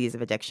have the disease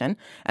of addiction.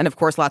 And of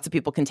course, lots of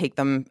people can take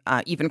them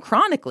even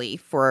chronically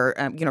for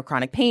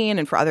chronic pain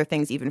and for other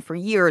things, even for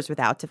years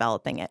without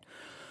developing it.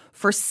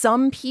 For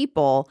some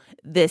people,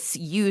 this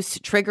use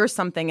triggers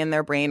something in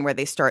their brain where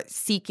they start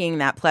seeking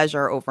that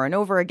pleasure over and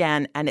over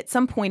again. And at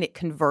some point, it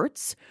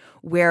converts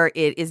where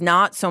it is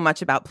not so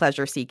much about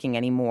pleasure seeking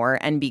anymore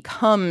and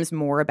becomes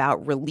more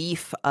about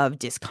relief of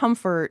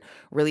discomfort,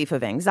 relief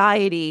of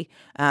anxiety,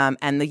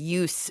 and the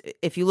use.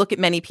 If you look at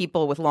many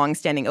people with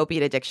longstanding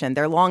opiate addiction,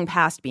 they're long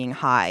past being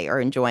high or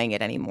enjoying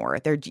it anymore.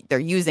 They're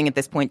using at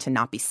this point to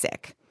not be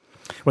sick.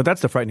 Well,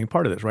 that's the frightening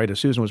part of this, right? As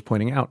Susan was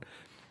pointing out,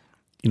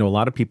 a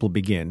lot of people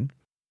begin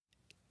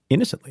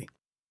innocently,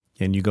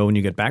 and you go and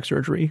you get back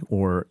surgery,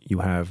 or you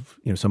have,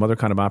 some other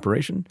kind of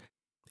operation,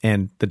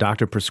 and the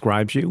doctor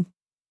prescribes you,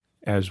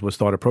 as was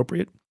thought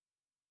appropriate,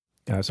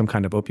 some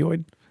kind of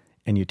opioid,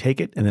 and you take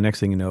it, and the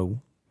next thing you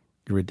know,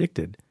 you're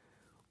addicted.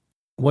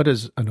 What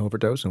is an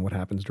overdose, and what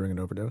happens during an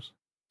overdose?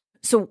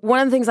 So one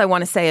of the things I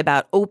want to say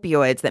about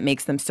opioids that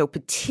makes them so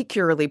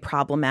particularly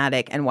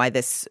problematic, and why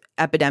this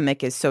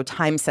epidemic is so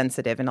time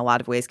sensitive in a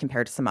lot of ways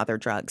compared to some other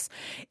drugs,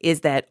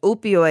 is that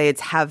opioids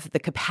have the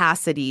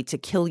capacity to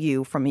kill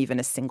you from even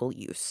a single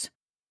use,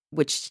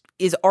 which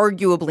is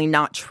arguably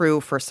not true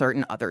for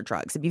certain other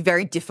drugs. It'd be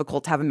very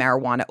difficult to have a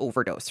marijuana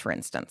overdose, for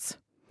instance.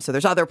 So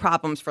there's other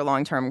problems for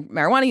long-term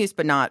marijuana use,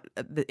 but not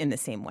in the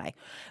same way.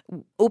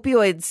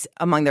 Opioids,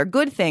 among their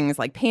good things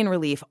like pain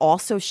relief,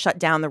 also shut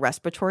down the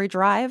respiratory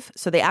drive.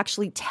 So they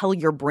actually tell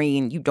your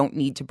brain you don't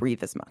need to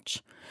breathe as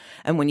much.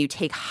 And when you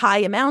take high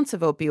amounts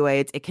of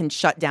opioids, it can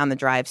shut down the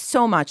drive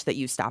so much that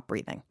you stop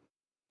breathing.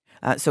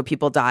 So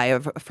people die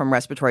from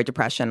respiratory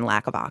depression,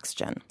 lack of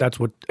oxygen. That's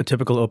what a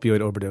typical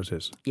opioid overdose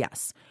is.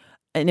 Yes.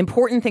 An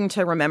important thing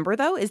to remember,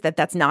 though, is that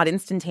that's not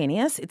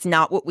instantaneous. It's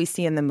not what we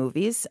see in the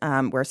movies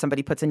where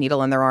somebody puts a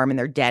needle in their arm and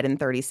they're dead in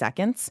 30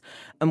 seconds.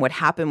 And what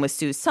happened with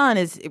Sue's son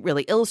is it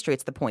really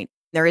illustrates the point.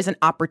 There is an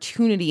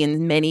opportunity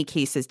in many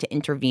cases to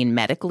intervene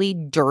medically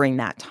during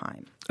that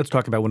time. Let's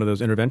talk about one of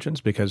those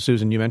interventions because,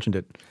 Susan, you mentioned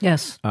it.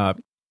 Yes. A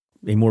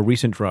more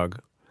recent drug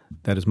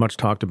that is much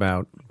talked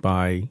about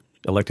by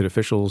elected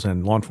officials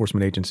and law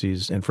enforcement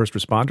agencies and first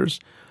responders.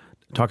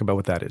 Talk about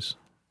what that is.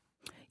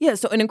 Yeah,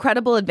 so an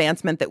incredible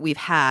advancement that we've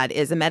had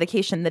is a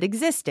medication that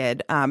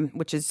existed,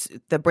 which is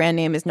the brand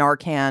name is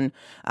Narcan,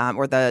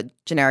 or the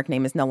generic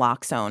name is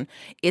naloxone.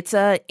 It's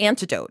an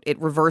antidote. It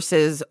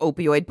reverses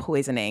opioid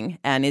poisoning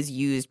and is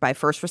used by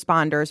first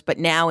responders, but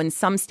now in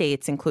some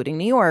states, including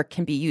New York,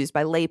 can be used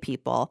by lay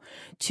people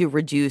to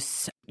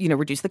reduce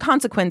the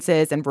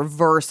consequences and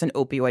reverse an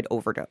opioid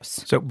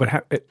overdose. So, but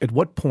at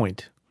what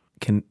point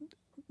can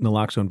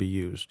naloxone be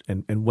used,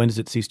 and when does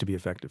it cease to be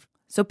effective?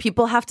 So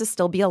people have to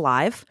still be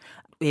alive.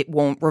 It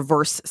won't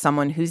reverse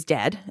someone who's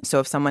dead.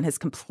 So if someone has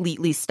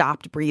completely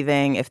stopped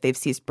breathing, if they've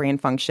ceased brain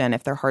function,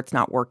 if their heart's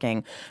not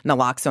working,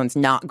 naloxone's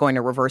not going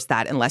to reverse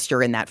that unless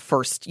you're in that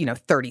first,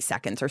 30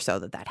 seconds or so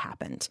that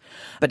happened.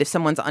 But if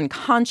someone's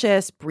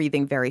unconscious,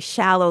 breathing very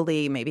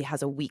shallowly, maybe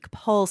has a weak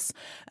pulse,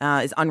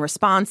 is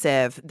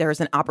unresponsive,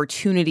 there's an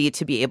opportunity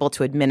to be able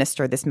to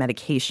administer this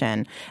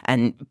medication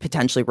and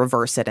potentially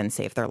reverse it and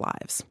save their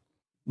lives.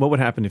 What would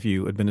happen if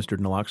you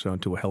administered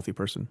naloxone to a healthy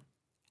person?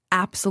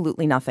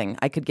 Absolutely nothing.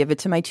 I could give it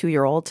to my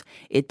 2-year-old.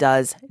 It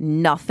does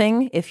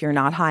nothing if you're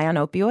not high on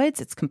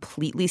opioids. It's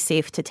completely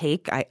safe to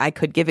take. I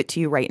could give it to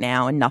you right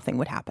now and nothing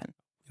would happen.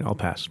 I'll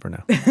pass for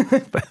now,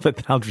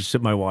 but I'll just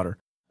sip my water.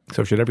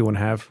 So should everyone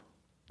have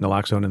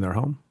naloxone in their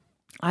home?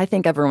 I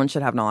think everyone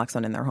should have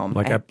naloxone in their home.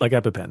 Like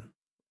EpiPen.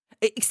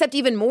 Except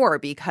even more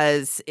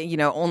because,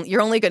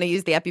 you're only going to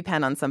use the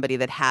EpiPen on somebody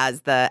that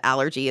has the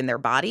allergy in their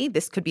body.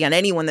 This could be on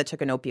anyone that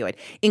took an opioid,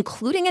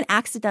 including an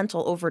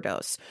accidental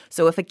overdose.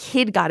 So if a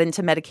kid got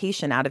into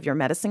medication out of your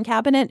medicine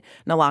cabinet,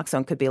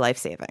 naloxone could be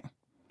life-saving.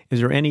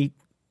 Is there any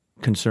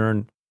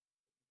concern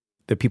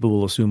that people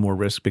will assume more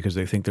risk because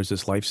they think there's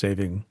this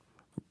life-saving,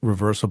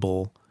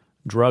 reversible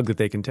drug that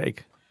they can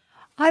take?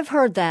 I've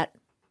heard that.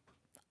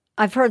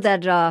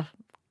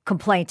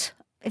 Complaint.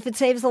 If it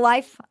saves a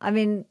life,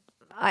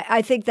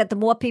 I think that the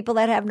more people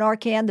that have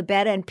Narcan, the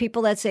better. And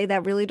people that say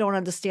that really don't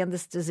understand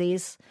this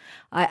disease.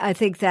 I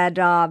think that,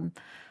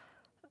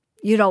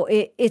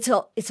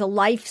 it's a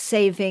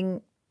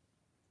life-saving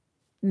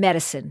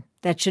medicine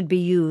that should be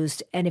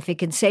used. And if it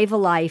can save a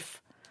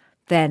life,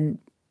 then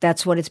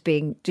that's what it's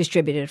being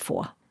distributed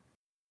for.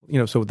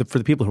 So for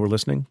the people who are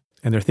listening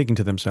and they're thinking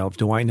to themselves,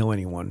 do I know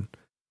anyone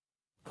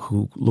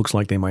who looks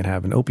like they might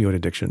have an opioid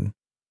addiction,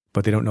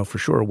 but they don't know for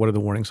sure, what are the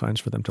warning signs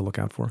for them to look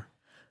out for?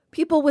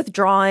 People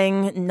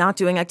withdrawing, not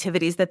doing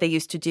activities that they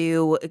used to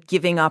do,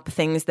 giving up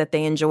things that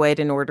they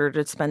enjoyed in order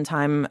to spend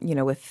time,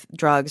 with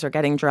drugs or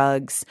getting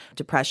drugs,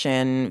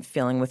 depression,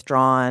 feeling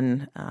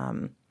withdrawn.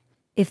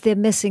 If they're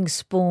missing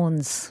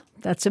spoons,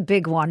 that's a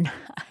big one.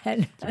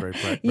 It's a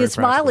very you're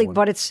smiling, one.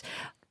 but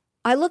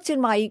I looked in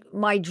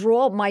my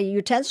drawer, my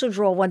utensil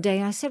drawer one day,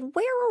 and I said,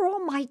 where are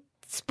all my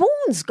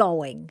spoons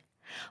going?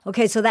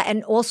 Okay, so that,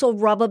 and also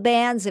rubber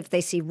bands, if they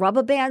see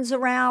rubber bands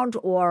around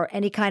or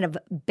any kind of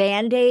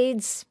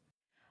Band-Aids.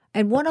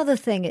 And one other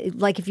thing,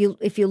 like if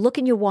you look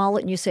in your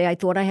wallet and you say, I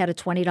thought I had a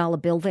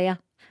 $20 bill there,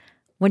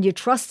 when you're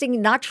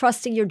not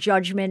trusting your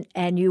judgment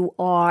and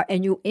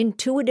you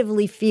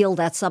intuitively feel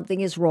that something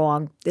is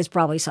wrong, there's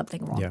probably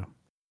something wrong. Yeah.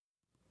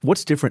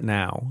 What's different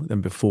now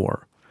than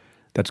before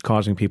that's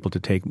causing people to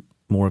take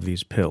more of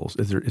these pills?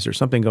 Is there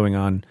something going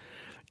on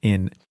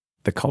in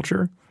the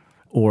culture,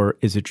 or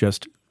is it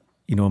just,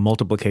 a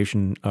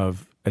multiplication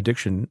of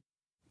addiction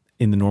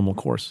in the normal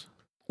course?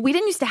 We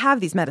didn't used to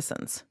have these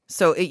medicines.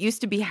 So it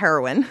used to be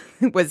heroin,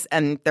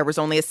 and there was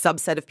only a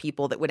subset of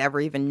people that would ever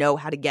even know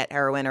how to get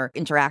heroin or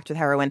interact with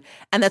heroin.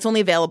 And that's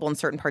only available in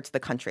certain parts of the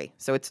country.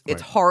 So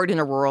it's hard in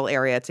a rural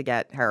area to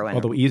get heroin.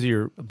 Although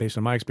easier, based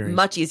on my experience.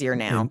 Much easier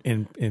now.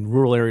 In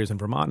rural areas in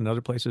Vermont and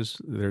other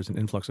places, there's an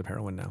influx of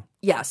heroin now.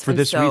 Yes. For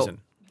this reason.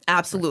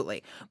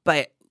 Absolutely.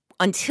 But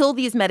until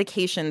these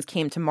medications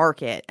came to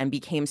market and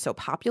became so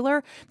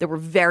popular, there were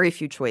very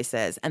few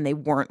choices, and they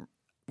weren't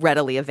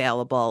readily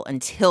available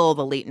until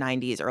the late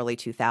 90s, early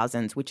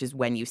 2000s, which is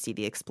when you see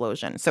the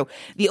explosion. So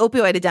the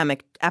opioid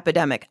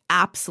epidemic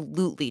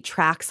absolutely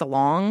tracks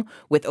along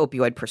with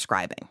opioid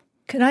prescribing.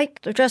 Can I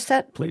address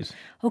that? Please.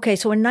 Okay,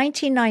 so in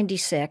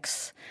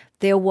 1996,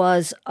 there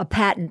was a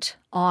patent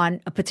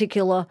on a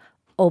particular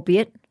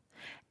opiate.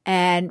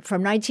 And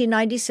from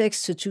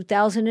 1996 to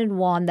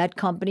 2001, that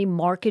company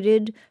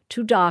marketed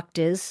to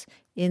doctors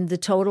in the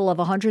total of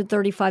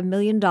 $135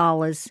 million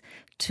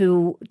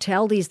to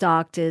tell these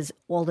doctors,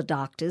 all the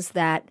doctors,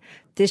 that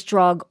this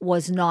drug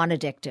was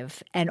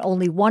non-addictive and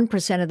only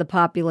 1% of the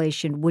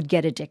population would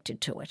get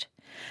addicted to it.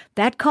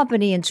 That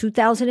company in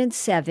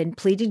 2007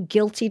 pleaded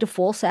guilty to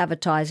false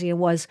advertising and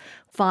was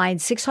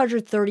fined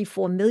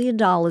 $634 million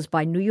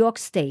by New York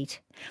State.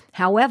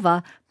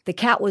 However, the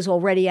cat was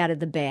already out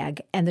of the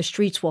bag, and the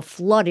streets were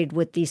flooded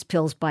with these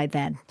pills by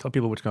then. Tell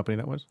people which company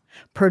that was.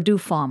 Purdue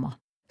Pharma.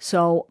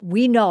 So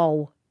we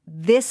know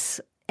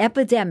this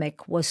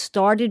epidemic was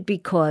started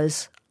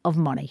because of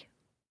money.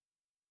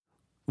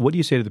 What do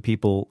you say to the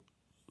people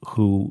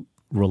who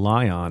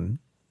rely on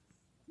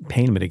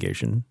pain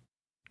mitigation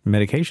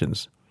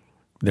medications?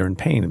 They're in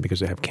pain because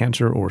they have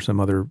cancer or some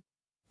other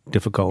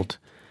difficult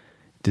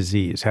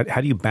disease.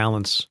 How do you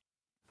balance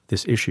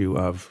this issue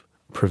of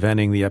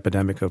preventing the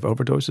epidemic of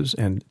overdoses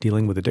and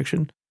dealing with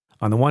addiction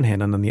on the one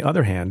hand, and on the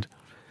other hand,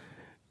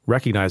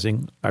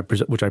 recognizing,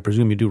 which I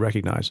presume you do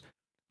recognize,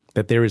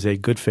 that there is a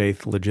good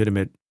faith,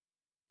 legitimate,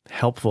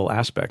 helpful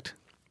aspect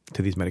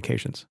to these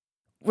medications?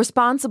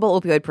 Responsible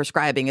opioid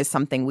prescribing is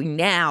something we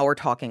now are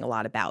talking a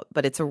lot about,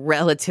 but it's a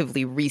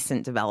relatively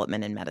recent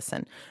development in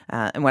medicine.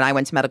 And when I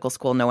went to medical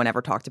school, no one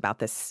ever talked about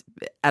this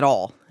at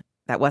all.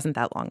 That wasn't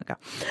that long ago.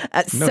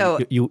 No,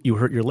 you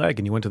hurt your leg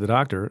and you went to the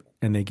doctor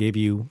and they gave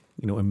you,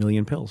 1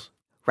 million pills.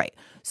 Right.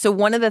 So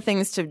one of the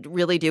things to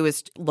really do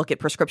is look at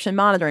prescription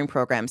monitoring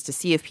programs to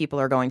see if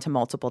people are going to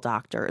multiple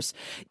doctors,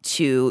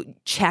 to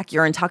check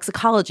urine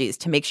toxicologies,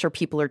 to make sure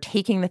people are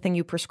taking the thing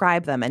you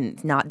prescribe them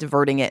and not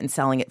diverting it and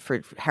selling it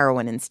for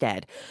heroin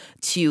instead,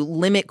 to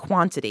limit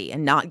quantity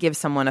and not give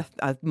someone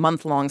a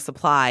month-long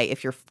supply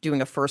if you're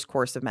doing a first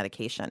course of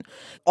medication.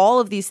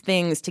 All of these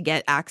things to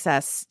get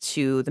access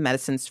to the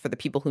medicines for the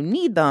people who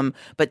need them,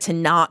 but to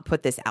not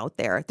put this out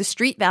there. The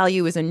street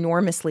value is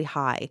enormously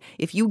high.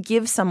 If you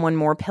give someone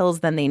more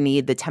pills than they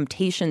need, the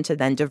temptation to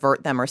then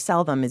divert them or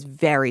sell them is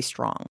very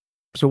strong.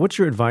 So what's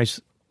your advice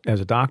as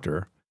a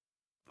doctor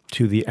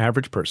to the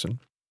average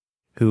person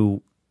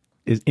who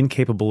is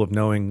incapable of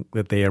knowing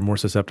that they are more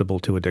susceptible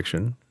to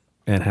addiction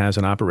and has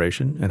an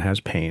operation and has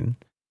pain,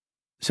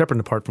 separate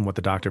and apart from what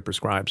the doctor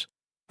prescribes?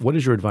 What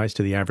is your advice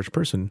to the average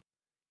person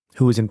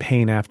who is in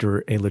pain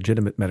after a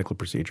legitimate medical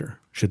procedure?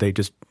 Should they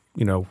just,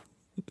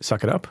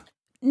 suck it up?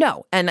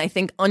 No. And I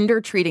think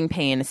undertreating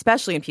pain,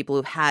 especially in people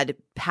who've had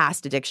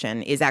past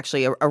addiction, is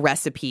actually a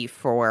recipe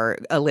for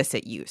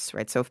illicit use,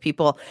 right? So if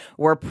people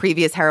were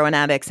previous heroin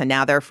addicts and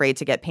now they're afraid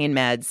to get pain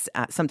meds,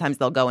 sometimes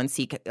they'll go and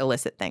seek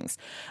illicit things.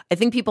 I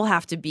think people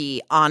have to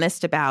be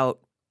honest about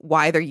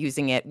why they're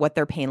using it, what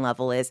their pain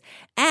level is,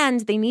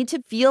 and they need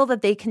to feel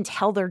that they can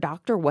tell their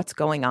doctor what's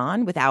going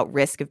on without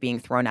risk of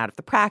being thrown out of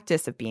the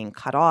practice, of being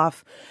cut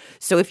off.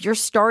 So if you're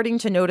starting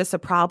to notice a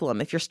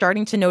problem, if you're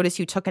starting to notice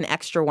you took an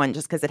extra one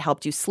just because it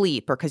helped you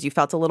sleep or because you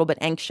felt a little bit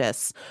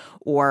anxious,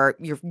 or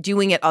you're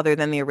doing it other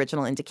than the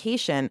original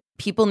indication,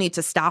 people need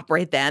to stop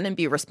right then and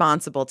be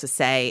responsible to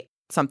say,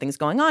 something's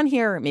going on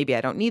here, maybe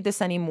I don't need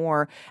this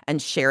anymore,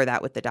 and share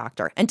that with the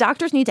doctor. And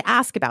doctors need to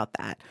ask about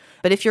that.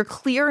 But if you're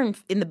clear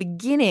in the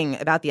beginning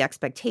about the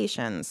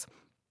expectations,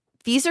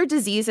 these are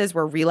diseases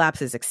where relapse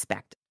is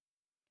expected.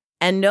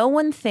 And no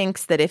one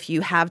thinks that if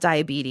you have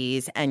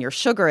diabetes and your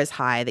sugar is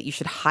high, that you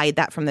should hide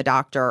that from the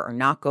doctor or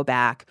not go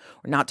back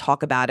or not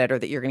talk about it, or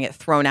that you're going to get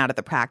thrown out of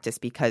the practice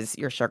because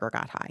your sugar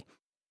got high.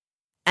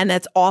 And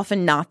that's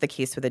often not the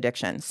case with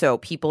addiction. So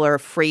people are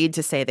afraid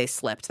to say they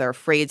slipped. They're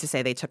afraid to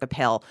say they took a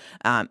pill.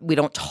 We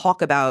don't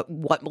talk about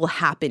what will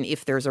happen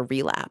if there's a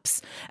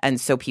relapse. And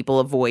so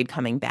people avoid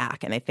coming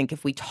back. And I think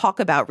if we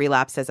talk about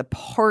relapse as a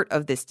part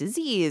of this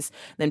disease,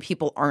 then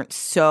people aren't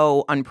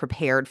so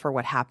unprepared for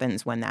what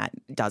happens when that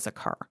does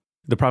occur.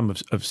 The problem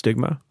of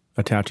stigma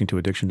attaching to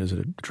addiction is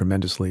a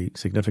tremendously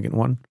significant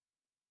one.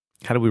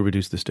 How do we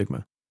reduce the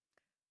stigma?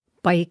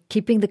 By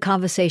keeping the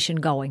conversation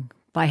going.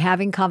 By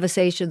having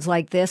conversations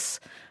like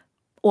this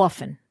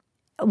often.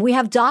 We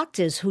have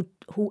doctors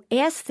who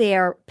ask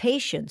their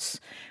patients,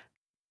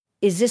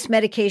 is this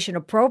medication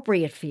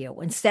appropriate for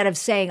you? Instead of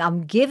saying,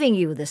 I'm giving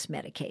you this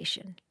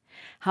medication.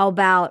 How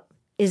about,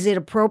 is it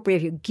appropriate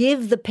if you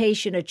give the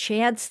patient a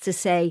chance to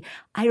say,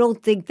 I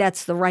don't think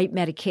that's the right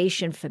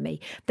medication for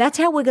me? That's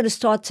how we're going to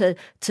start to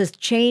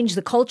change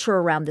the culture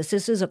around this.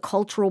 This is a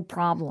cultural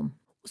problem.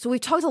 So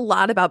we've talked a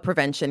lot about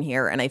prevention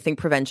here, and I think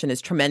prevention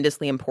is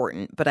tremendously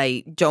important, but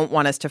I don't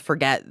want us to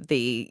forget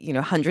the,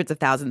 hundreds of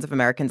thousands of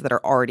Americans that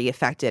are already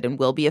affected and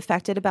will be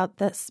affected by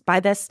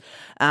this.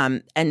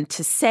 And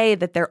to say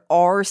that there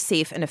are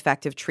safe and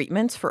effective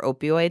treatments for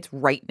opioids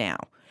right now.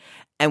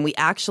 And we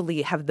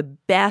actually have the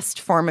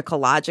best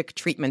pharmacologic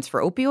treatments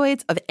for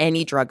opioids of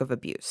any drug of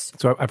abuse.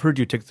 So I've heard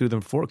you tick through them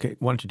before. Okay,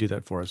 why don't you do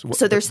that for us?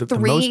 So there's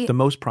three. The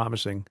most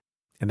promising,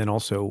 and then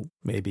also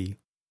maybe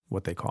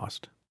what they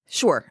cost.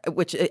 Sure,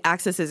 which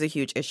access is a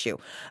huge issue.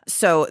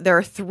 So there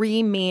are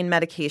three main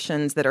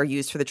medications that are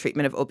used for the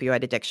treatment of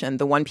opioid addiction.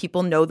 The one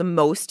people know the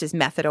most is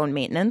methadone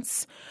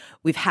maintenance.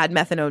 We've had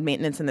methadone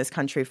maintenance in this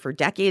country for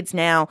decades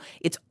now.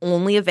 It's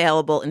only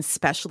available in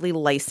specially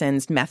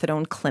licensed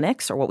methadone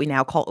clinics, or what we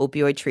now call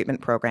opioid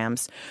treatment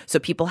programs. So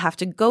people have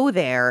to go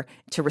there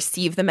to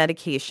receive the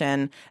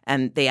medication,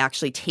 and they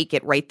actually take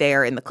it right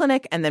there in the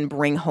clinic and then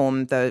bring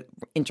home the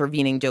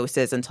intervening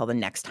doses until the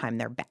next time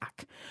they're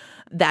back.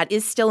 That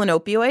is still an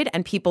opioid,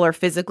 and people are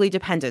physically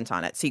dependent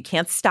on it. So you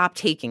can't stop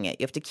taking it.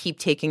 You have to keep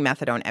taking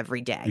methadone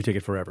every day. You take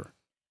it forever.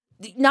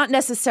 Not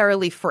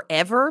necessarily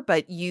forever,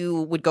 but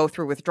you would go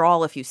through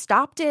withdrawal if you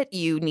stopped it.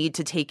 You need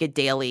to take it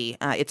daily.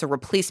 It's a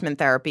replacement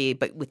therapy,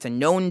 but it's a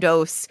known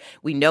dose.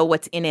 We know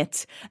what's in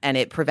it, and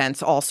it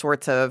prevents all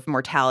sorts of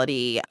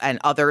mortality and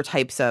other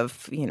types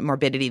of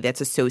morbidity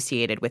that's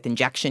associated with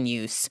injection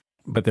use.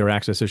 But there are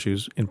access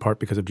issues in part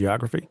because of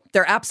geography?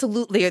 There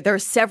are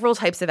several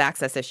types of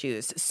access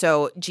issues.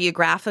 So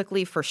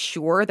geographically, for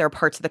sure, there are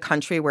parts of the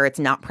country where it's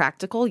not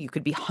practical. You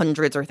could be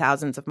hundreds or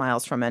thousands of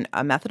miles from a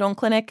methadone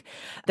clinic.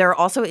 There are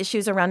also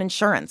issues around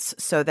insurance.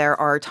 So there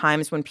are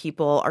times when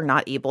people are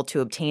not able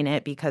to obtain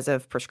it because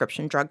of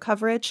prescription drug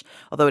coverage.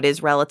 Although it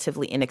is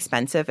relatively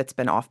inexpensive, it's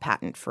been off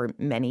patent for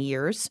many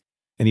years.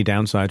 Any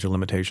downsides or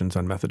limitations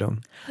on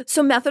methadone?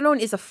 So methadone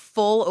is a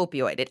full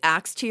opioid. It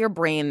acts to your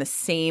brain the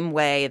same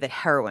way that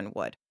heroin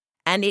would.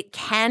 And it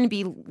can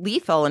be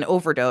lethal and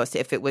overdose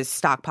if it was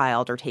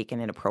stockpiled or taken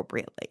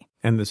inappropriately.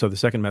 And so the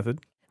second method?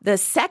 The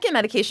second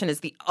medication is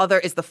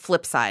the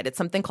flip side. It's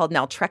something called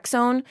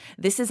naltrexone.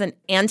 This is an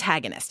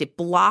antagonist. It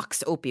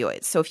blocks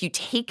opioids. So if you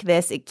take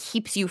this, it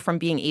keeps you from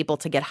being able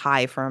to get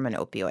high from an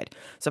opioid.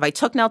 So if I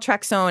took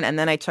naltrexone and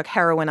then I took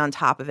heroin on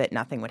top of it,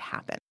 nothing would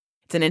happen.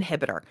 It's an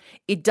inhibitor.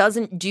 It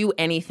doesn't do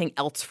anything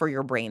else for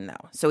your brain,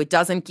 though. So it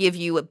doesn't give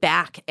you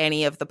back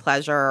any of the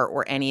pleasure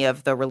or any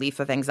of the relief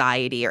of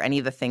anxiety or any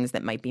of the things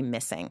that might be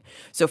missing.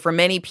 So for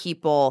many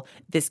people,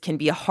 this can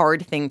be a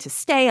hard thing to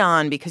stay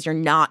on because you're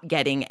not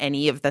getting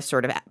any of the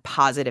sort of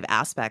positive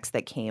aspects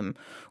that came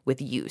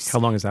with use. How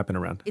long has that been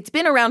around? It's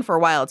been around for a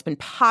while. It's been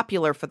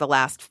popular for the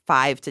last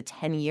 5 to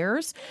 10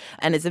 years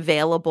and is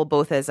available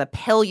both as a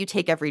pill you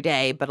take every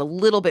day, but a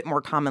little bit more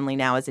commonly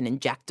now as an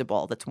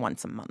injectable that's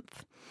once a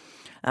month.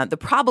 The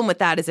problem with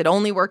that is it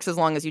only works as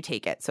long as you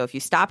take it. So if you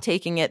stop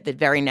taking it the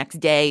very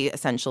next day,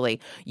 essentially,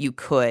 you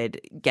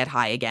could get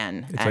high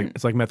again.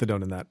 It's like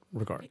methadone in that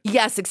regard.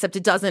 Yes, except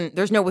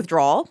there's no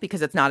withdrawal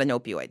because it's not an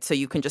opioid. So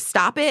you can just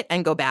stop it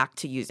and go back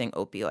to using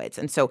opioids.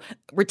 And so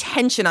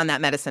retention on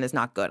that medicine is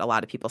not good. A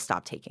lot of people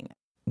stop taking it.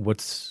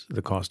 What's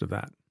the cost of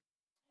that?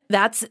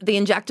 The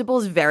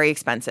injectable is very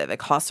expensive. It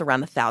costs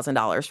around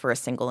 $1,000 for a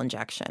single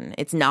injection.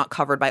 It's not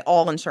covered by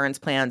all insurance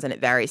plans, and it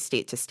varies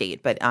state to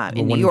state. But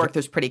in New York,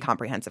 there's pretty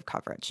comprehensive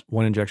coverage.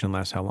 One injection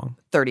lasts how long?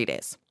 30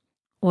 days.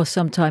 Or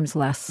sometimes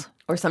less.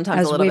 Or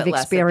sometimes a little bit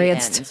less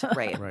experienced. at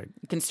the end. Right.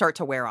 You can start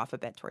to wear off a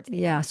bit towards the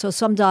end. Yeah, so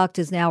some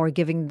doctors now are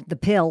giving the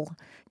pill.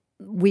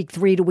 Week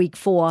 3 to week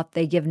 4,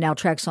 they give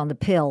naltrexone the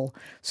pill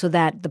so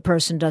that the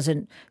person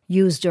doesn't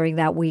use during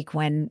that week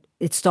when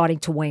it's starting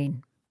to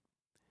wane.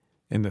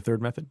 And the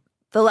third method?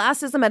 The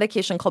last is a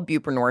medication called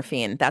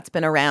buprenorphine. That's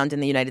been around in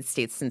the United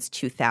States since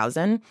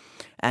 2000,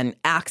 and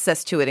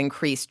access to it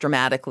increased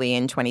dramatically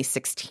in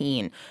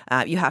 2016.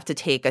 You have to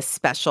take a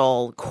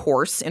special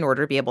course in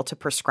order to be able to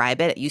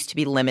prescribe it. It used to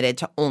be limited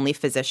to only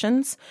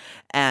physicians,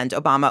 and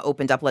Obama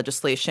opened up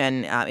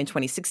legislation in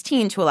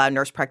 2016 to allow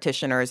nurse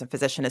practitioners and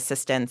physician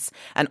assistants,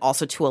 and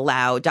also to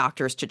allow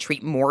doctors to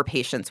treat more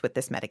patients with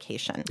this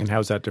medication. And how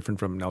is that different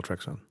from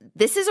naltrexone?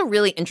 This is a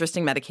really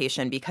interesting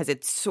medication because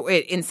it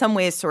in some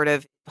ways sort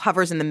of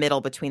hovers in the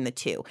middle between the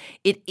two.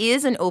 It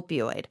is an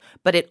opioid,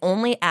 but it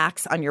only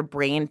acts on your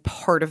brain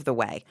part of the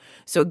way.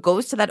 So it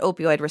goes to that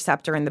opioid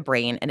receptor in the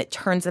brain and it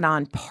turns it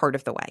on part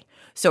of the way.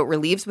 So it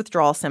relieves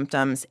withdrawal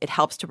symptoms, it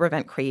helps to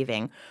prevent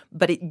craving,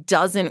 but it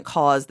doesn't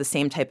cause the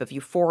same type of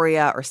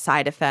euphoria or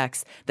side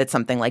effects that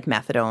something like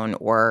methadone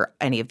or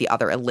any of the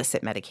other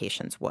illicit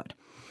medications would.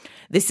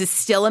 This is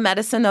still a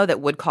medicine, though,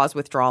 that would cause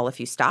withdrawal if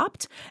you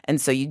stopped. And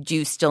so you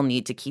do still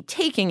need to keep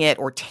taking it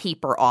or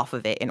taper off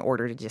of it in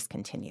order to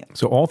discontinue.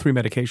 So all 3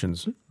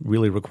 medications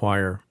really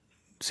require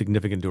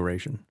significant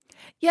duration.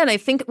 Yeah, and I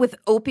think with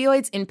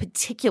opioids in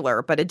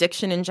particular, but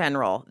addiction in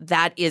general,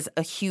 that is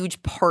a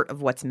huge part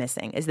of what's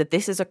missing, is that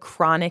this is a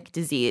chronic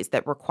disease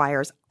that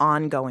requires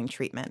ongoing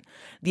treatment.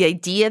 The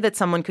idea that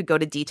someone could go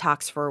to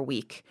detox for a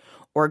week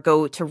or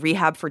go to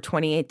rehab for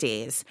 28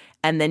 days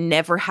and then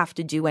never have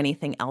to do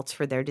anything else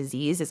for their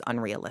disease is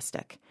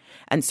unrealistic.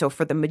 And so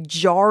for the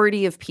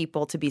majority of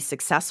people to be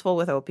successful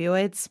with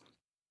opioids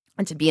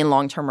and to be in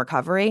long-term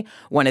recovery,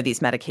 one of these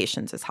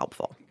medications is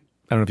helpful.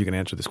 I don't know if you can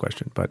answer this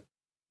question, but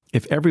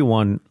if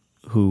everyone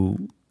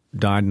who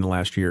died in the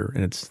last year,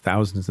 and it's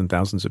thousands and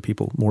thousands of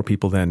people, more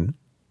people than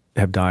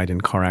have died in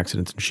car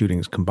accidents and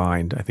shootings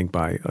combined, I think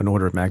by an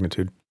order of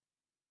magnitude,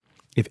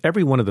 if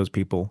every one of those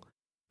people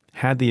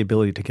had the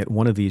ability to get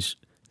one of these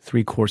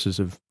 3 courses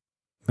of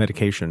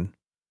medication,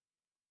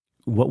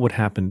 what would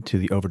happen to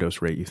the overdose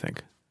rate, you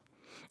think?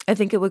 I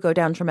think it would go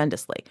down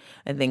tremendously.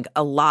 I think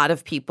a lot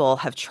of people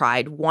have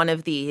tried one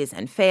of these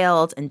and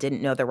failed and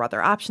didn't know there were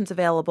other options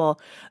available.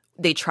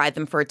 They tried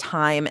them for a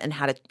time and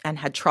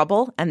had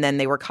trouble, and then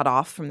they were cut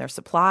off from their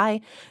supply.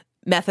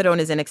 Methadone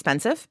is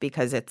inexpensive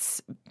because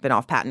it's been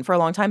off patent for a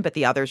long time, but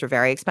the others are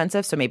very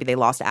expensive. So maybe they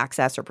lost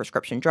access or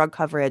prescription drug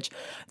coverage.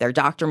 Their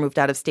doctor moved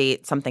out of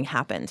state. Something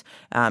happened.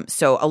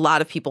 So a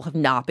lot of people have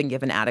not been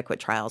given adequate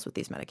trials with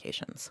these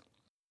medications.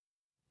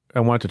 I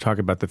wanted to talk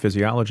about the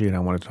physiology and I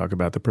wanted to talk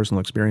about the personal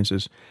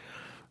experiences.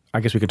 I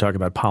guess we could talk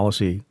about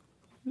policy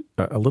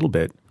a little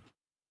bit.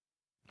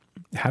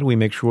 How do we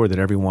make sure that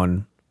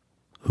everyone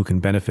who can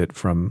benefit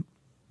from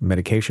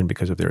medication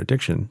because of their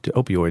addiction to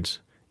opioids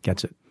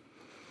gets it?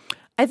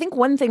 I think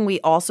one thing we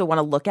also want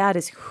to look at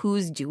is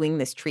who's doing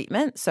this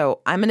treatment.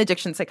 So I'm an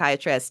addiction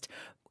psychiatrist.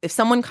 If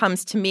someone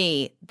comes to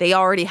me, they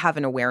already have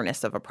an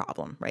awareness of a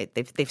problem, right?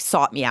 They've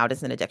sought me out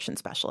as an addiction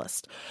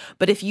specialist.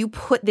 But if you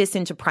put this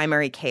into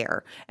primary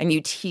care and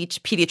you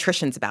teach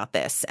pediatricians about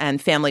this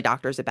and family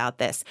doctors about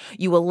this,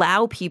 you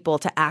allow people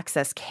to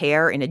access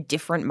care in a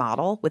different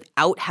model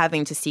without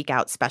having to seek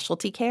out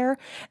specialty care,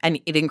 and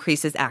it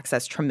increases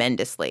access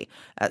tremendously.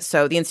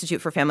 So the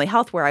Institute for Family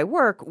Health, where I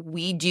work,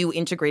 we do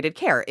integrated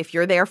care. If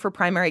you're there for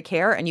primary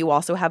care and you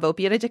also have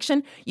opiate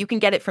addiction, you can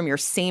get it from your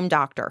same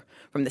doctor,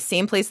 from the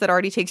same place that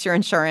already takes your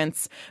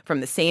insurance, from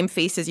the same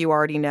faces you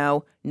already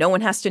know. No one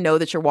has to know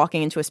that you're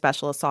walking into a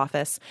specialist's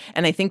office.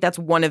 And I think that's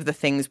one of the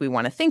things we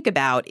want to think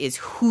about is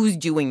who's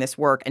doing this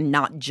work and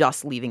not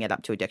just leaving it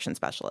up to addiction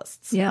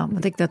specialists. Yeah,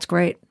 I think that's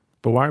great.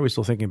 But why are we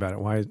still thinking about it?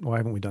 Why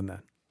haven't we done that?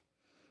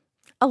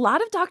 A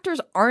lot of doctors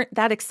aren't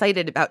that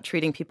excited about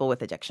treating people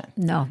with addiction.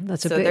 No,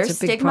 that's a so big, there's it's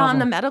a big stigma problem. on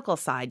the medical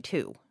side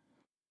too.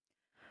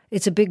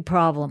 It's a big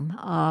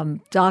problem.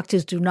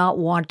 Doctors do not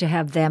want to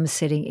have them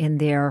sitting in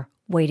their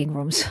waiting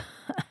rooms.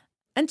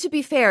 And to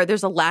be fair,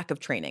 there's a lack of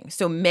training.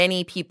 So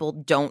many people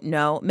don't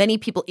know. Many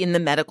people in the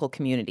medical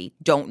community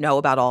don't know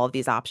about all of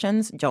these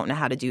options, don't know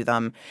how to do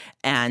them,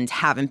 and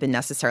haven't been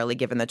necessarily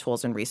given the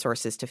tools and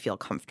resources to feel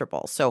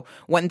comfortable. So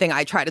one thing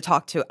I try to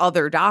talk to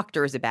other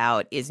doctors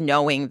about is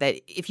knowing that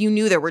if you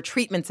knew there were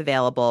treatments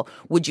available,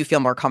 would you feel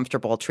more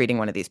comfortable treating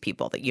one of these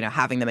people, that, you know,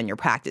 having them in your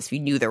practice, if you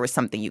knew there was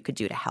something you could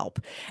do to help.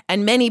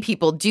 And many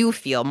people do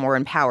feel more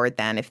empowered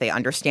then if they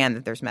understand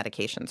that there's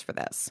medications for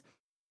this.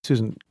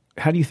 Susan,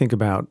 how do you think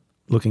about,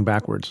 looking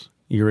backwards,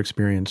 your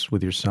experience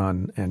with your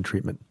son and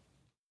treatment?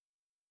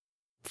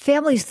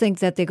 Families think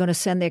that they're going to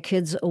send their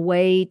kids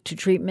away to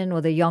treatment,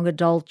 or their young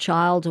adult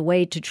child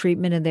away to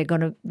treatment, and they're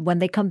going to, when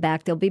they come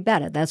back, they'll be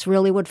better. That's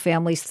really what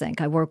families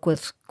think. I work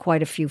with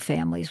quite a few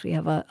families. We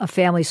have a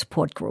family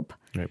support group.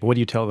 Right, but what do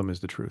you tell them is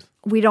the truth?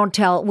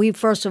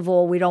 First of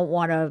all, we don't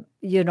want to,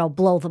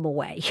 blow them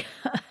away.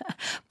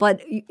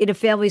 But in a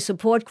family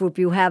support group,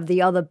 you have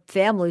the other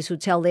families who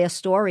tell their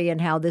story and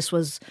how this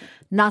was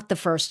not the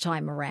first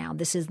time around.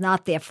 This is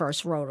not their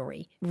first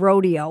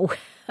rodeo.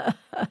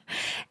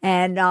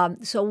 And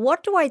so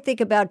what do I think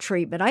about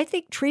treatment? I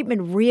think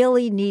treatment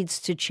really needs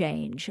to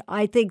change.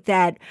 I think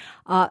that,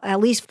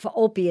 at least for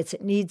opiates,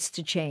 it needs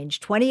to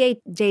change.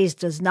 28 days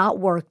does not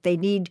work. They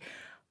need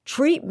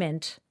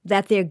treatment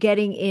that they're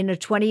getting in a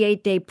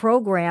 28-day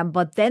program,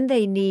 but then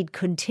they need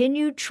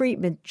continued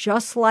treatment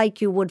just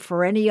like you would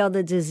for any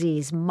other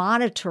disease,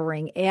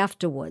 monitoring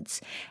afterwards.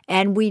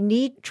 And we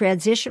need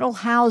transitional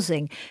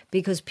housing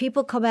because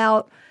people come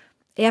out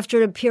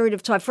after a period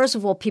of time. First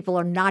of all, people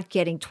are not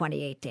getting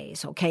 28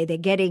 days, okay? They're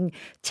getting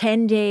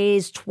 10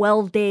 days,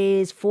 12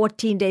 days,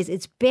 14 days.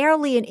 It's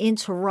barely an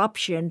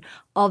interruption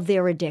of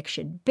their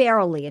addiction,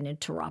 barely an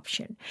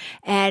interruption.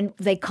 And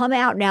they come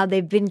out now,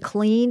 they've been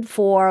clean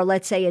for,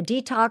 let's say, a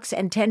detox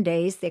and 10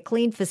 days. They're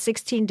clean for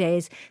 16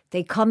 days.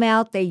 They come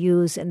out, they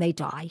use, and they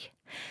die.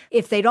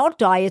 If they don't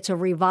die, it's a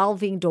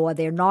revolving door.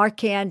 They're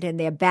Narcaned and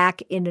they're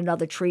back in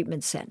another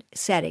treatment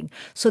setting.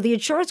 So the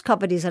insurance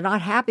companies are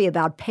not happy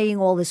about paying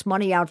all this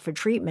money out for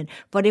treatment,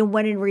 but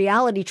when in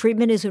reality,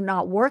 treatment is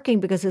not working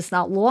because it's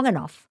not long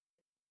enough.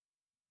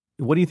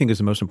 What do you think is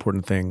the most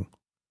important thing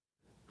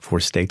for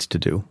states to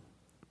do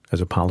as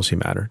a policy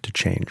matter to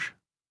change?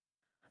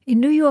 In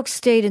New York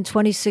State in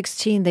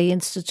 2016, they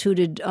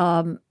instituted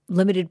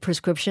limited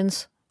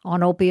prescriptions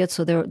on opiates.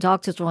 So their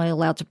doctors are only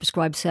allowed to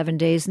prescribe 7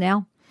 days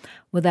now,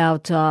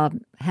 without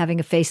having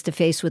a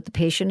face-to-face with the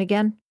patient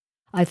again.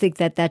 I think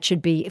that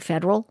should be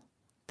federal.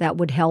 That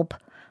would help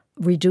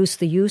reduce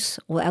the use,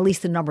 or at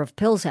least the number of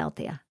pills out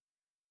there.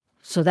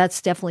 So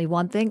that's definitely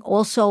one thing.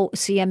 Also,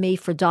 CME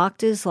for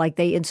doctors, like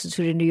they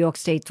instituted in New York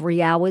State,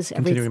 3 hours.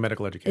 Continuing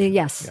medical education.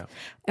 Yes. Yeah.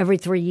 Every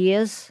 3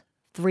 years,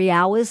 3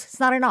 hours. It's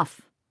not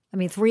enough.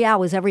 3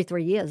 hours every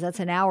 3 years.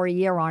 That's an hour a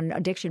year on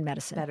addiction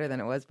medicine. Better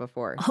than it was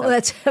before. So. Oh,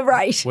 that's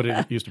right. What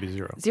it used to be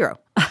zero. Zero.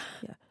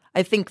 Yeah.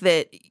 I think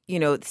that,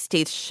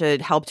 states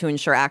should help to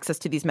ensure access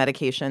to these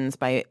medications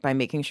by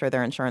making sure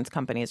their insurance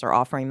companies are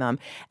offering them,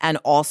 and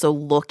also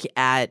look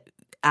at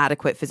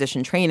adequate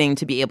physician training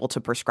to be able to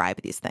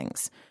prescribe these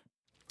things.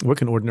 What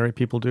can ordinary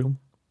people do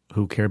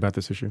who care about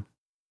this issue?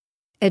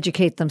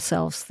 Educate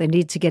themselves. They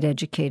need to get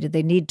educated.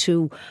 They need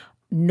to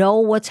know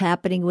what's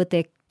happening with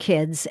their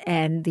kids,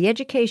 and the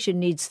education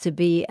needs to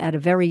be at a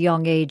very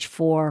young age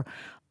for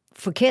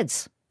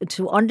kids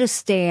to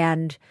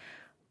understand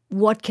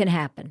what can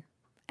happen.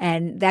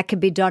 And that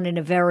can be done in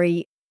a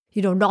very,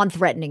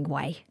 non-threatening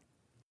way.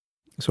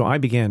 So I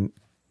began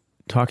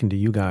talking to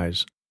you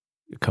guys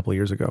a couple of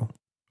years ago,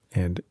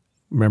 and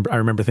I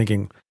remember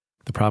thinking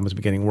the problem has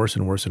been getting worse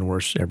and worse and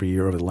worse every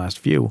year over the last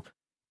few.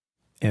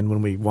 And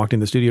when we walked in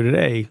the studio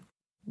today,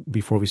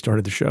 before we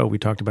started the show, we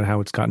talked about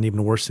how it's gotten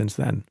even worse since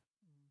then.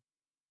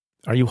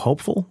 Are you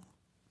hopeful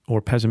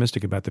or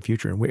pessimistic about the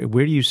future? And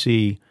where do you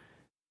see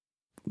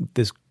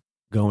this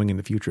going in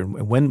the future?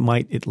 And when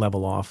might it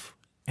level off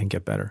and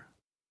get better?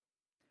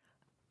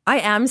 I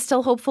am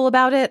still hopeful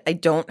about it. I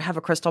don't have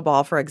a crystal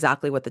ball for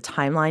exactly what the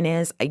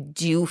timeline is. I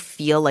do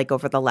feel like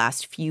over the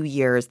last few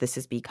years, this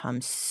has become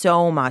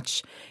so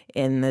much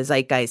in the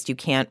zeitgeist. You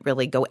can't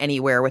really go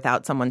anywhere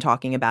without someone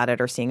talking about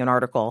it or seeing an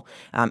article.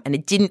 And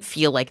it didn't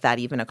feel like that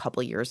even a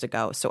couple years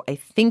ago. So I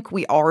think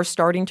we are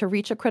starting to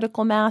reach a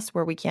critical mass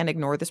where we can't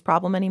ignore this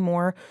problem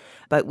anymore.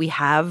 But we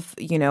have,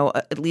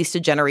 at least a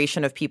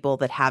generation of people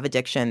that have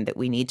addiction that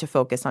we need to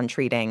focus on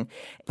treating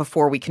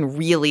before we can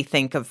really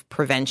think of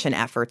prevention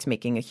efforts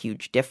making a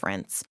huge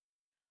difference.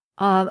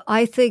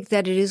 I think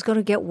that it is going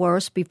to get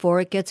worse before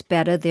it gets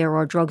better. There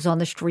are drugs on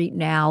the street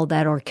now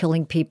that are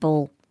killing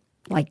people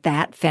like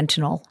that,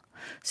 fentanyl,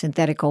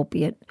 synthetic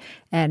opiate.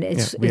 And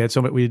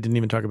we didn't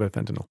even talk about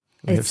fentanyl.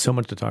 We have so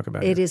much to talk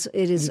about. It is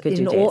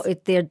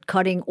they're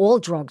cutting all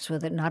drugs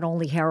with it, not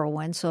only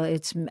heroin. So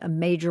it's a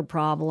major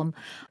problem.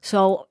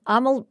 So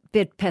I'm a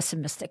bit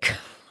pessimistic,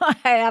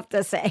 I have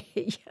to say.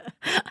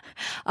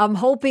 I'm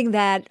hoping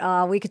that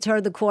we could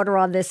turn the corner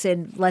on this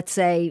in, let's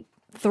say,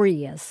 3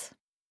 years.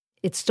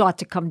 It start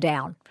to come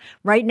down.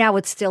 Right now,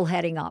 it's still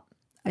heading up.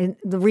 And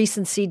the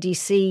recent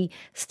CDC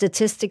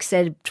statistics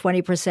said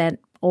 20%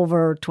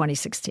 over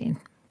 2016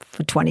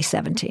 for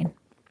 2017.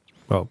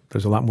 Well,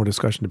 there's a lot more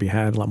discussion to be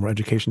had, a lot more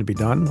education to be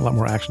done, a lot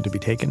more action to be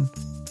taken.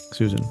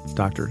 Susan,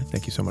 doctor,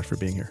 thank you so much for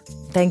being here.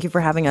 Thank you for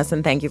having us,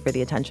 and thank you for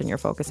the attention you're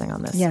focusing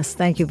on this. Yes,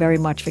 thank you very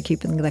much for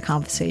keeping the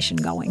conversation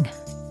going.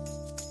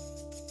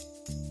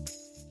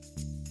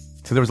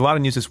 So there was a lot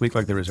of news this week,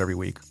 like there is every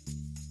week.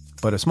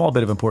 But a small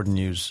bit of important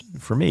news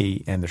for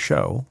me and the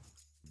show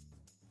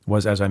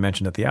was, as I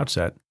mentioned at the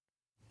outset,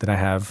 that I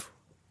have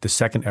the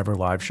second ever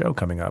live show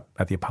coming up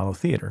at the Apollo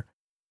Theater.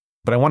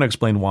 But I want to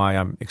explain why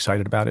I'm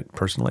excited about it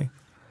personally,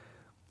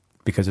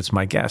 because it's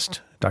my guest,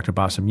 Dr.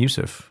 Bassem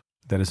Youssef,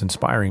 that is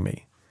inspiring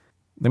me.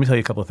 Let me tell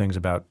you a couple of things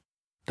about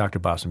Dr.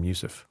 Bassem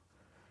Youssef.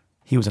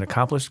 He was an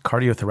accomplished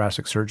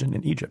cardiothoracic surgeon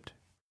in Egypt.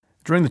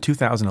 During the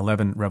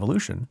 2011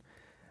 revolution,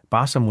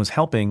 Bassem was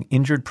helping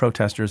injured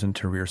protesters in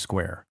Tahrir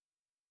Square.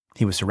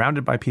 He was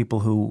surrounded by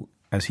people who,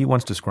 as he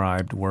once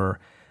described, were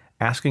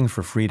asking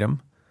for freedom,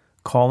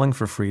 calling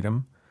for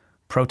freedom,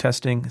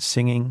 protesting,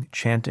 singing,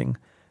 chanting,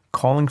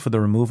 calling for the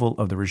removal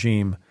of the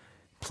regime,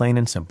 plain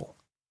and simple.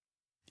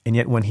 And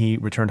yet when he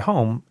returned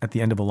home at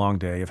the end of a long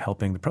day of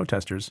helping the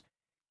protesters,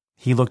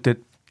 he looked at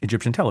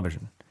Egyptian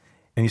television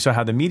and he saw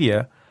how the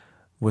media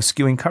was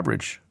skewing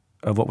coverage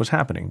of what was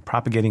happening,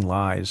 propagating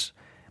lies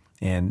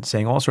and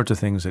saying all sorts of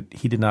things that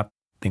he did not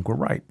think were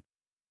right.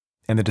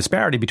 And the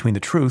disparity between the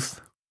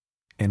truth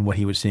and what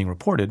he was seeing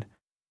reported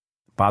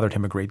bothered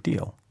him a great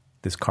deal,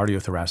 this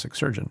cardiothoracic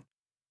surgeon.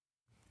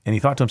 And he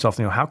thought to himself,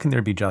 how can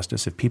there be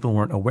justice if people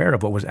weren't aware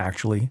of what was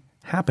actually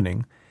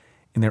happening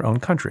in their own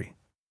country?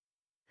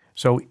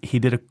 So he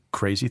did a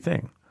crazy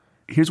thing.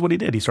 Here's what he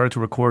did. He started to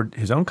record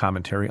his own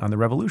commentary on the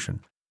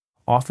revolution,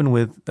 often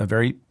with a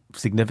very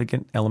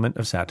significant element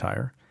of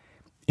satire,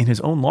 in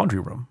his own laundry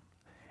room.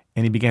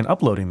 And he began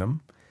uploading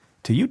them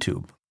to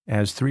YouTube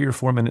as 3 or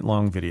 4 minute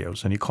long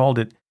videos. And he called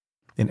it,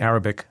 in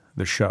Arabic,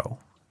 The Show.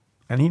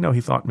 And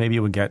he thought maybe it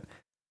would get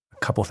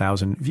a couple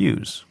thousand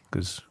views,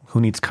 because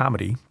who needs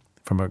comedy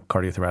from a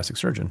cardiothoracic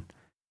surgeon?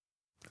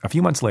 A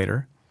few months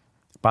later,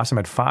 Bassem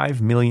had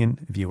 5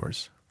 million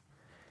viewers.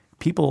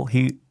 People,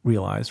 he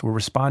realized, were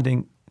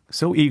responding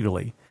so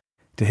eagerly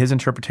to his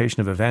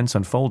interpretation of events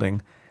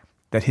unfolding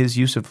that his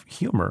use of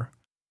humor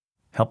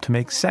helped to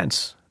make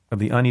sense of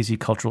the uneasy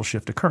cultural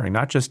shift occurring,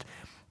 not just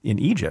in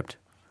Egypt,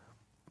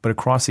 but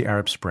across the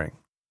Arab Spring.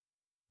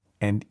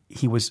 And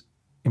he was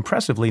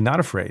impressively not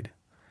afraid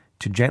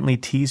to gently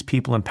tease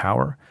people in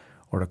power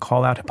or to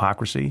call out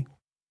hypocrisy.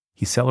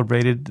 He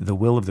celebrated the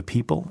will of the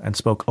people and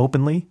spoke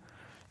openly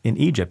in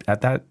Egypt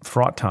at that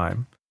fraught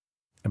time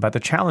about the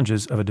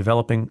challenges of a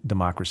developing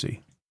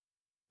democracy.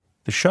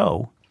 The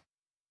show,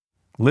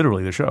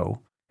 literally the show,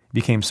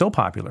 became so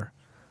popular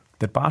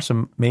that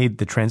Bassem made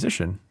the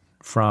transition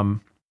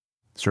from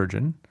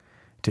surgeon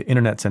to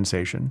internet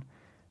sensation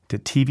to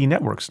TV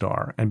network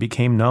star and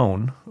became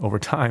known over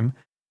time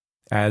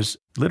as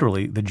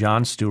literally the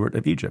Jon Stewart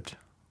of Egypt,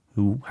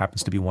 who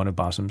happens to be one of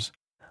Bassem's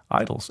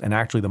idols and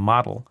actually the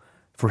model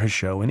for his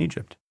show in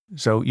Egypt.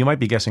 So you might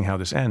be guessing how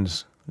this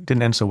ends. It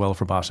didn't end so well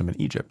for Bassem in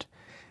Egypt.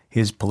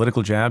 His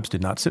political jabs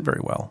did not sit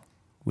very well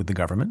with the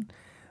government,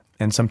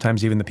 and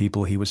sometimes even the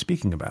people he was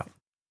speaking about.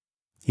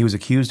 He was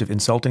accused of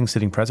insulting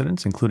sitting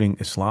presidents, including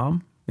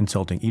Islam,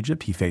 insulting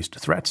Egypt. He faced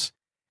threats.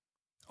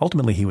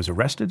 Ultimately, he was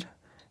arrested,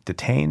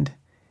 detained,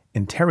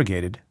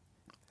 interrogated,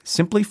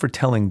 simply for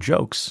telling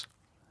jokes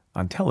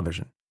on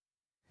television.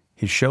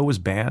 His show was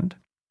banned.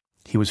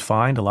 He was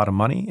fined a lot of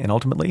money, and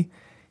ultimately,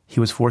 he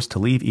was forced to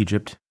leave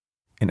Egypt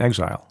in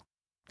exile.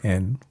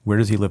 And where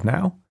does he live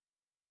now?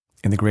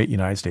 In the great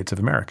United States of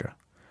America,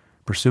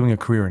 pursuing a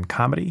career in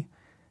comedy,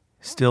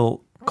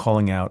 still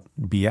calling out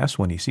BS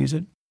when he sees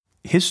it.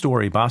 His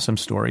story,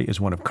 Bassem's story, is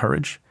one of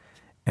courage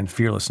and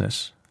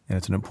fearlessness, and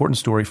it's an important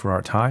story for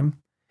our time,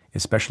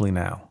 especially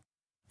now.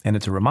 And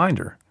it's a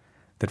reminder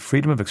that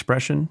freedom of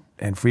expression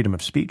and freedom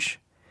of speech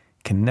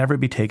can never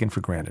be taken for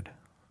granted.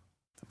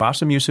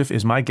 Bassem Youssef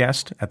is my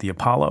guest at the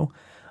Apollo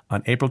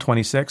on April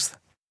 26th.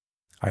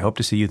 I hope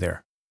to see you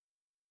there.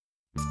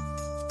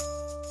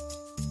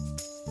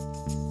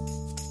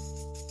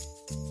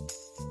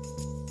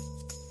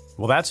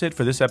 Well, that's it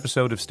for this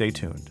episode of Stay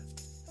Tuned.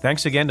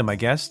 Thanks again to my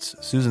guests,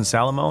 Susan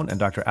Salamone and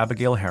Dr.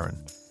 Abigail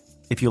Heron.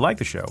 If you like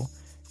the show,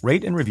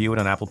 rate and review it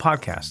on Apple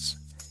Podcasts.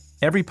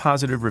 Every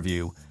positive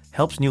review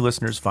helps new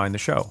listeners find the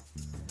show.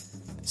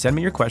 Send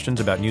me your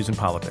questions about news and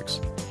politics.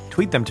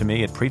 Tweet them to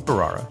me at Preet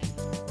Bharara.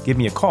 Give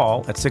me a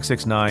call at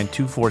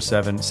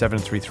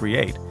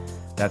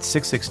 669-247-7338. That's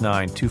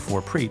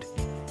 669-24-PREET.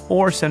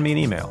 Or send me an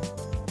email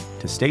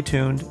to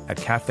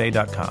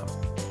staytuned@cafe.com.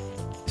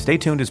 Stay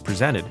Tuned is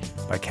presented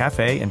by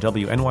Cafe and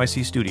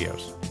WNYC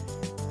Studios.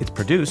 It's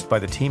produced by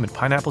the team at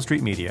Pineapple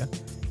Street Media,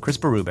 Chris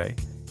Berube,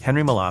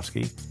 Henry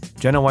Malofsky,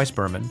 Jenna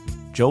Weiss-Berman,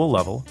 Joel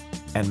Lovell,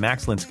 and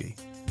Max Linsky.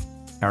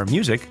 Our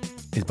music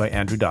is by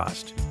Andrew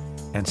Dost.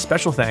 And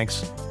special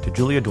thanks to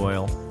Julia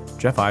Doyle,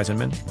 Jeff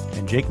Eisenman,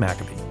 and Jake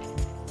McAbee.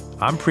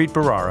 I'm Preet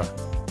Bharara.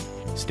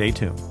 Stay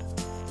tuned.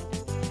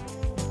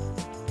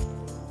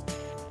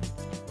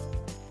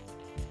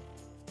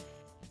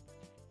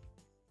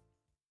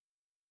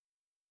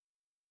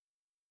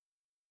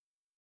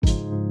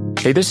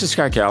 Hey, this is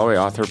Scott Galloway,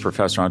 author,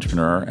 professor,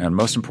 entrepreneur, and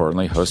most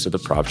importantly, host of the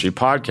Prop G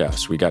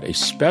podcast. We got a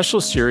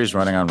special series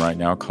running on right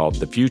now called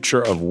The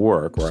Future of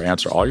Work, where I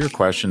answer all your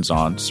questions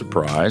on,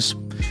 surprise,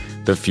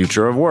 the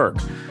future of work.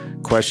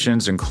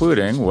 Questions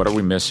including, what are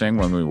we missing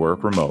when we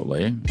work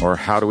remotely? Or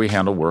how do we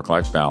handle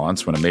work-life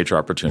balance when a major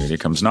opportunity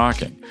comes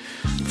knocking?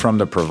 From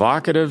the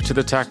provocative to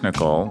the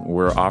technical,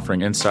 we're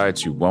offering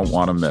insights you won't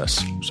want to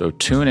miss. So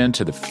tune in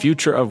to The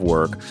Future of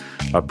Work,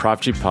 a Prop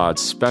G Pod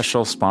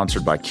special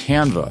sponsored by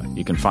Canva.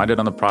 You can find it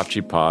on the Prop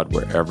G Pod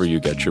wherever you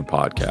get your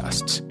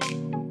podcasts.